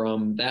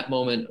from that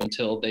moment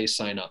until they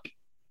sign up?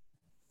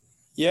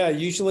 Yeah,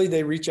 usually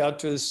they reach out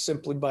to us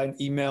simply by an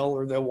email,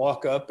 or they'll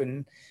walk up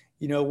and,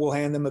 we'll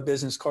hand them a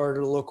business card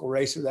at a local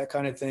race or that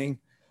kind of thing.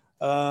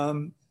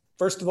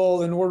 First of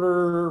all, in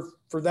order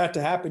for that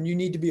to happen, you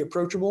need to be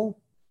approachable,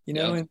 and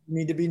you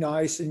need to be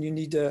nice, and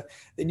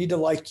they need to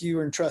like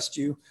you and trust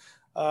you.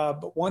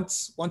 But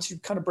once you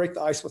kind of break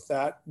the ice with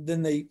that,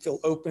 then they feel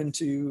open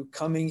to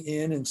coming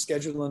in and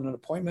scheduling an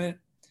appointment,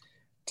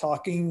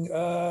 talking,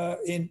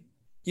 and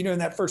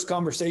that first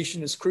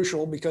conversation is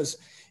crucial, because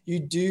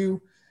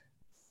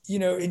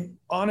and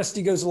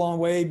honesty goes a long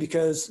way,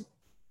 because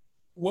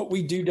what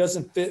we do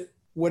doesn't fit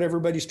what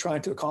everybody's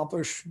trying to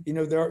accomplish.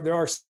 There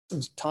are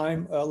some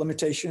time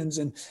limitations,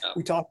 and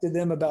we talk to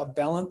them about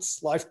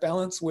life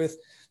balance with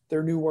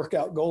their new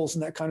workout goals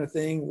and that kind of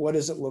thing. What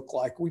does it look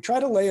like? We try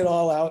to lay it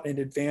all out in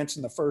advance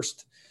in the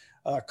first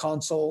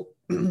consult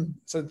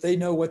so that they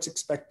know what's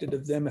expected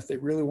of them if they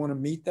really want to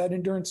meet that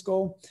endurance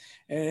goal,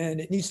 and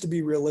it needs to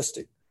be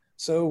realistic.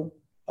 So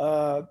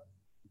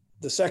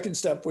the second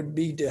step would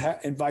be to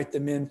invite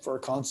them in for a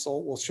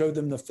consult. We'll show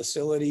them the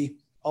facility,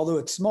 although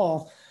it's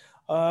small.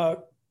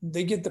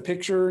 They get the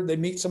picture, they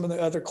meet some of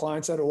the other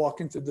clients that are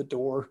walking through the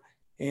door,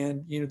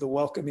 and, the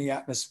welcoming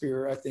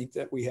atmosphere, I think,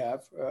 that we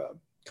have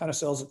kind of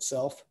sells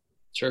itself.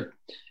 Sure.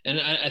 And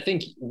I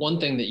think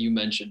one thing that you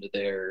mentioned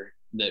there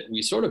that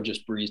we sort of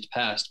just breezed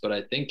past, but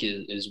I think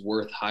is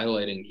worth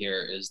highlighting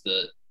here, is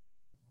that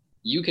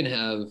you can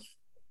have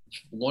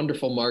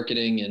wonderful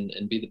marketing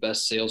and be the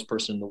best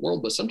salesperson in the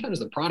world, but sometimes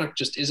the product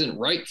just isn't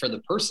right for the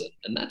person,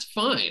 and that's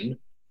fine,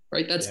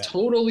 right? That's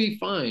totally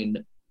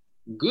fine.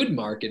 Good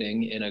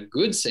marketing and a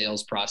good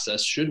sales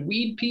process should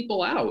weed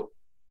people out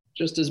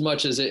just as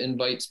much as it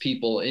invites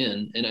people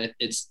in. And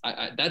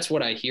that's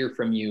what I hear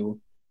from you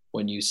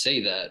when you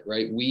say that,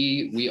 right?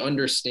 We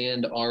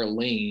understand our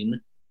lane.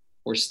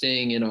 We're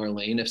staying in our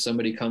lane. If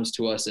somebody comes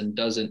to us and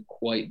doesn't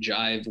quite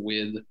jive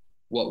with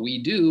what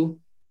we do,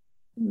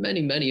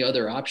 many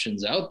other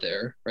options out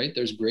there, right?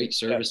 There's great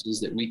services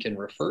that we can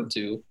refer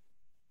to.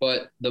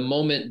 But the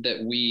moment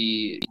that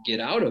we get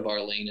out of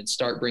our lane and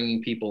start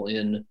bringing people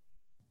in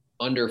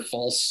under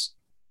false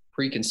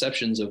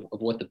preconceptions of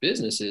what the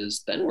business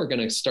is, then we're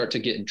going to start to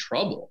get in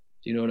trouble,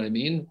 Do you know what I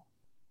mean?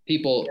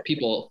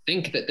 People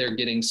think that they're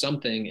getting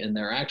something and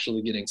they're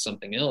actually getting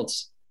something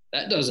else.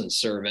 That doesn't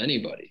serve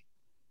anybody.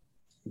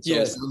 So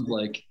yes. It sounds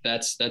like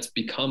that's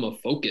become a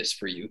focus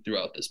for you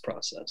throughout this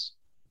process.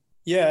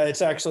 Yeah,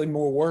 it's actually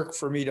more work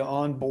for me to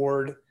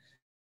offboard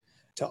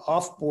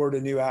a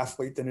new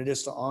athlete than it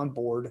is to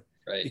onboard.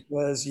 Right.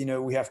 Because,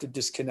 we have to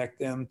disconnect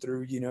them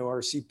through,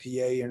 our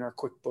CPA and our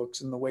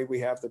QuickBooks and the way we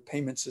have the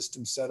payment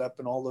system set up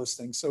and all those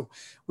things. So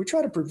we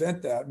try to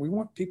prevent that. We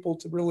want people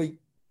to really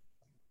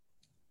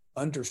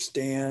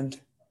understand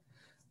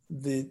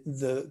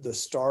the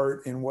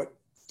start and what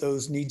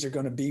those needs are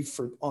going to be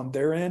for on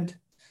their end.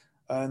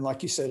 And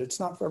like you said, it's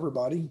not for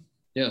everybody.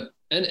 Yeah.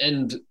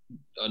 And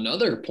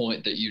another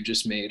point that you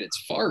just made,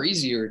 it's far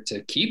easier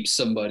to keep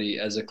somebody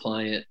as a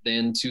client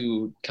than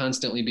to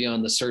constantly be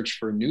on the search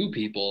for new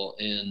people.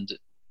 And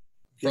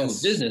from a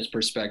business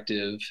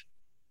perspective,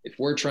 if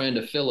we're trying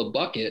to fill a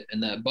bucket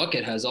and that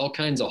bucket has all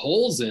kinds of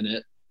holes in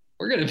it,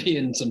 we're going to be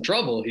in some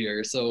trouble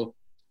here. So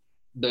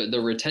the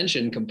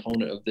retention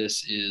component of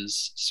this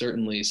is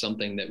certainly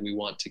something that we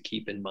want to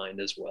keep in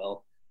mind as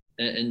well.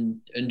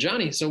 And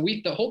Johnny, so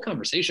the whole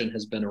conversation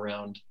has been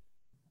around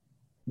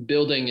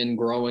building and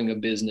growing a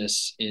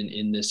business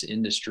in this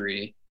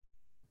industry.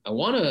 I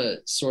want to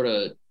sort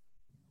of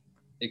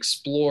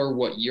explore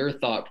what your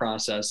thought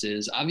process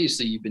is.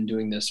 Obviously, you've been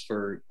doing this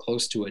for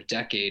close to a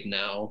decade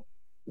now.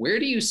 Where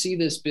do you see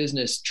this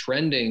business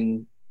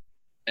trending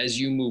as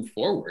you move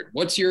forward?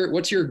 What's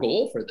your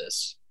goal for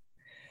this?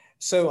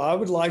 So I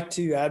would like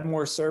to add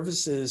more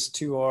services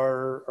to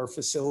our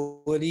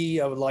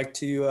facility. I would like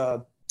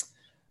to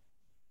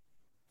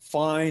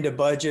find a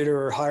budget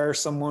or hire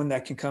someone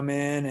that can come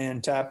in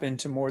and tap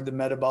into more of the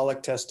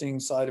metabolic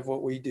testing side of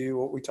what we do,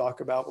 what we talk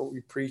about, what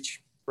we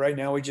preach. Right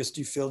now, we just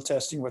do field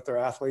testing with our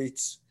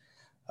athletes.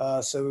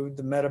 So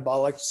the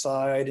metabolic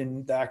side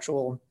and the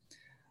actual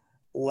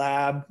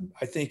lab,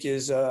 I think,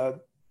 is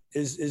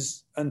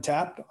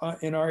untapped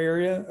in our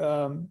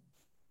area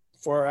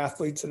for our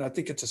athletes. And I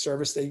think it's a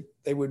service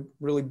they would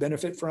really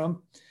benefit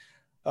from.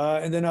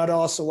 And then I'd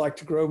also like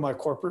to grow my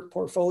corporate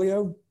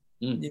portfolio,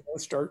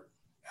 start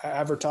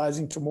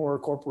advertising to more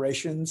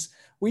corporations.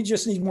 We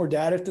just need more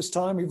data at this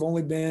time. We've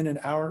only been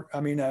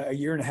a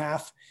year and a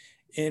half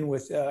in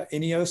with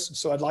Ineos.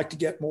 So I'd like to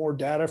get more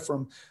data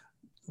from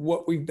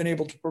what we've been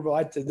able to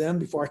provide to them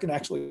before I can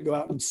actually go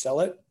out and sell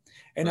it.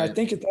 And right. I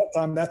think at that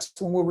time, that's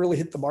when we'll really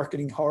hit the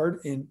marketing hard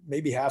and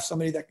maybe have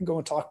somebody that can go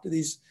and talk to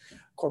these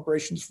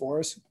corporations for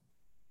us.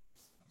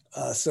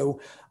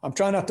 So I'm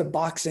trying not to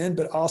box in,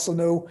 but also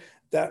know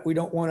that we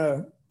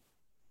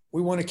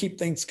want to keep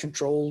things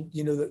controlled.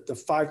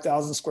 The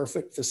 5,000 square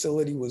foot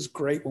facility was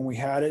great when we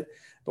had it,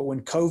 but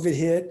when COVID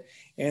hit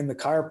and the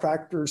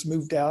chiropractors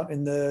moved out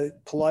and the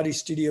Pilates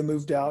studio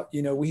moved out,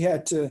 we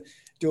had to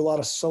do a lot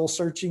of soul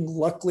searching.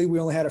 Luckily, we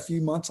only had a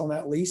few months on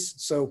that lease.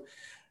 So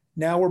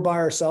now we're by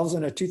ourselves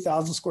in a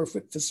 2,000 square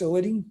foot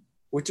facility,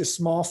 which is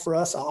small for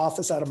us, an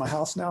office out of my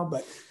house now.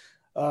 But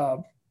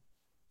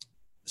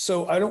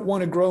so I don't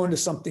want to grow into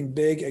something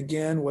big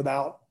again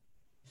without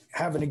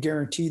having a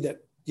guarantee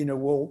that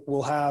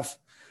we'll have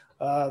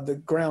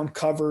the ground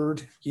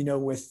covered,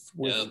 with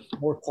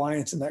more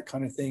clients and that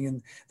kind of thing.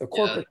 And the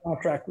corporate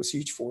contract was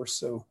huge for us.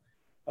 So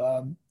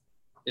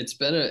it's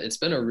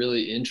been a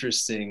really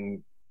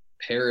interesting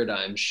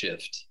paradigm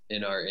shift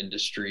in our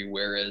industry.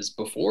 Whereas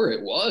before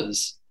it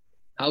was,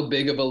 how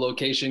big of a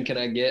location can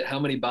I get? How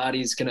many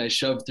bodies can I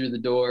shove through the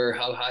door?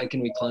 How high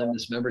can we climb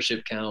this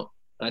membership count?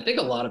 And I think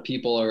a lot of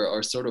people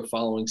are sort of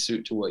following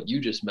suit to what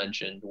you just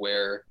mentioned,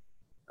 where,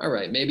 all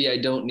right, maybe I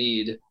don't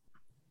need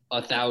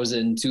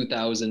 1,000,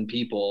 2,000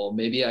 people.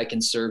 Maybe I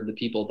can serve the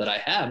people that I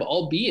have,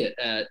 albeit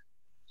at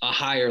a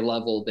higher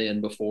level than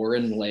before,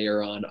 and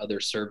layer on other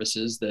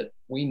services that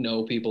we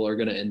know people are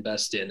going to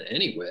invest in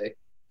anyway.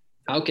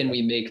 How can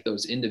we make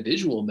those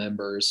individual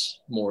members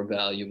more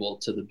valuable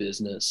to the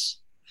business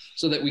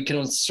so that we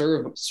can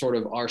serve sort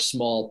of our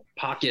small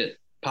pocket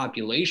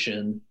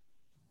population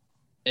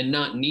and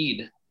not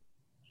need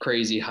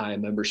crazy high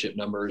membership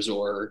numbers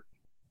or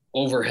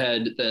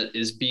overhead that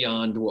is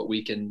beyond what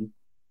we can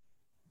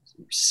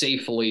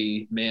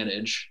safely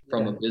manage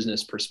from a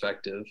business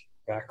perspective.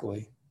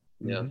 Exactly.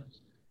 Yeah.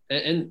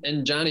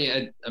 And Johnny,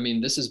 I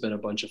mean, this has been a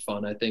bunch of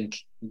fun. I think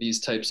these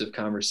types of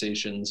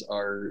conversations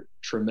are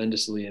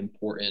tremendously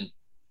important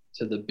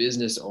to the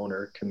business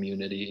owner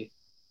community,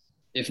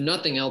 if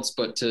nothing else,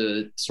 but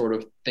to sort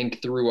of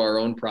think through our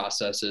own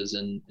processes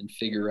and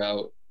figure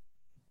out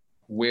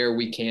where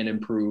we can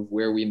improve,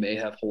 where we may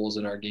have holes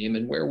in our game,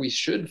 and where we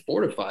should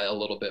fortify a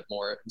little bit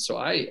more. And so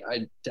I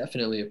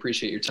definitely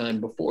appreciate your time.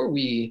 Before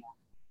we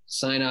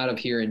sign out of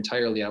here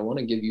entirely, I want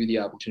to give you the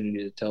opportunity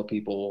to tell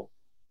people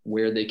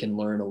where they can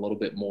learn a little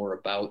bit more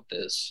about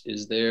this.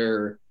 Is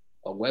there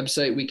a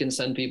website we can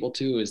send people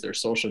to? Is there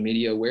social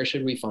media? Where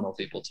should we funnel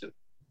people to?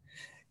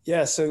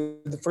 Yeah, so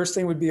the first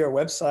thing would be our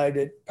website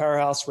at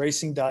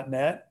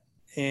powerhouseracing.net,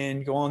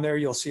 and go on there.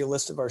 You'll see a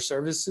list of our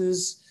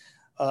services.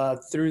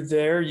 Through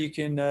there, you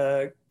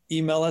can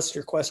email us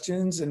your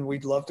questions, and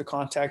we'd love to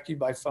contact you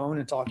by phone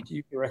and talk to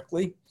you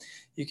directly.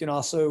 You can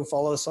also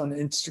follow us on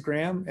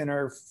Instagram and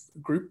our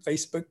group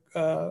Facebook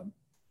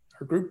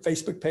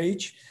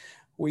page.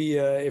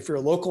 If you're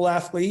a local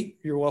athlete,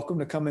 you're welcome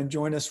to come and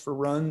join us for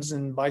runs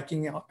and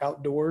biking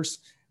outdoors.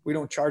 We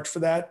don't charge for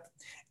that.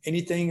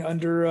 Anything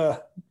under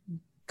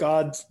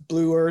God's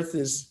blue earth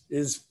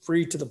is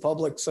free to the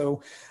public.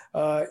 So,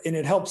 and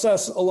it helps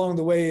us along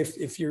the way.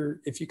 If you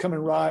come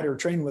and ride or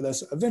train with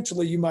us,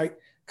 eventually you might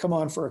come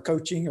on for a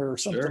coaching or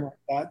something like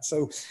that.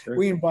 So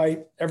we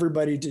invite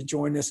everybody to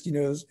join us,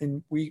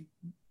 and we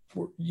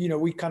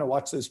kind of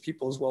watch those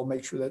people as well,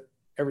 make sure that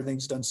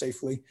everything's done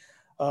safely.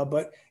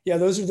 But yeah,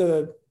 those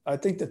are I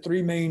think the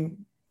three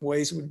main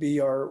ways would be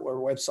our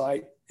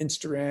website,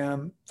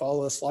 Instagram,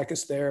 follow us, like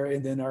us there,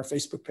 and then our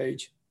Facebook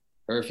page.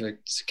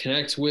 Perfect.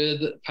 Connect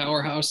with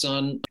Powerhouse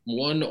on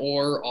one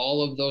or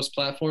all of those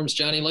platforms.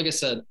 Johnny, like I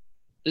said,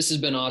 this has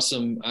been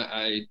awesome.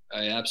 I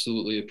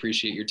absolutely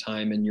appreciate your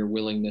time and your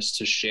willingness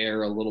to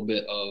share a little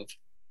bit of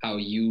how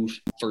you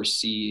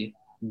foresee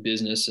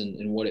business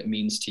and what it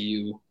means to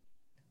you.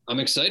 I'm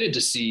excited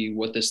to see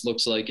what this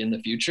looks like in the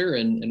future,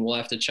 and we'll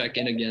have to check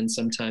in again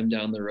sometime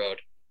down the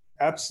road.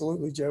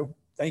 Absolutely, Joe.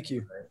 Thank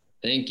you.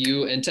 Thank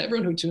you. And to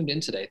everyone who tuned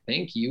in today,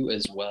 thank you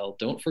as well.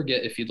 Don't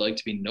forget, if you'd like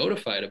to be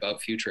notified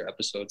about future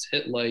episodes,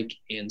 hit like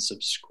and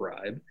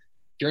subscribe. If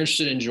you're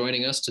interested in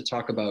joining us to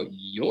talk about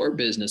your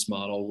business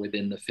model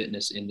within the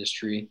fitness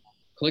industry,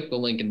 click the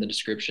link in the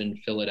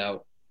description, fill it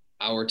out.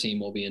 Our team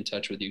will be in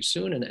touch with you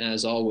soon. And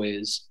as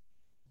always,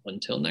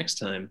 until next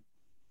time,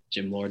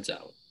 Gym Lords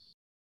out.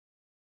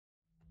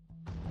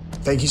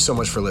 Thank you so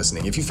much for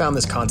listening. If you found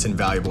this content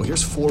valuable,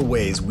 here's 4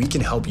 ways we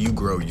can help you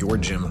grow your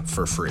gym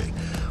for free.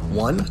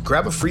 1,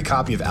 grab a free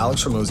copy of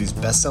Alex Hormozi's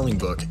best-selling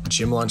book,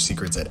 Gym Launch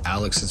Secrets, at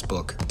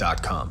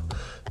alexsbook.com.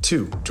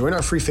 2, join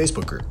our free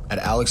Facebook group at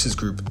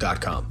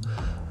alexsgroup.com.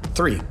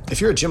 3,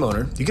 if you're a gym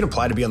owner, you can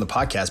apply to be on the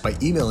podcast by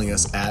emailing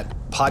us at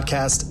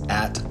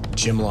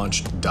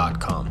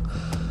podcast@gymlaunch.com.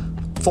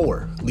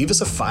 4, leave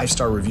us a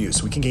 5-star review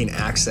so we can gain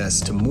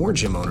access to more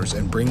gym owners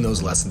and bring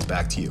those lessons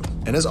back to you.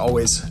 And as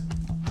always,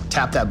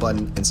 tap that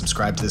button and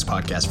subscribe to this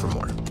podcast for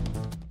more.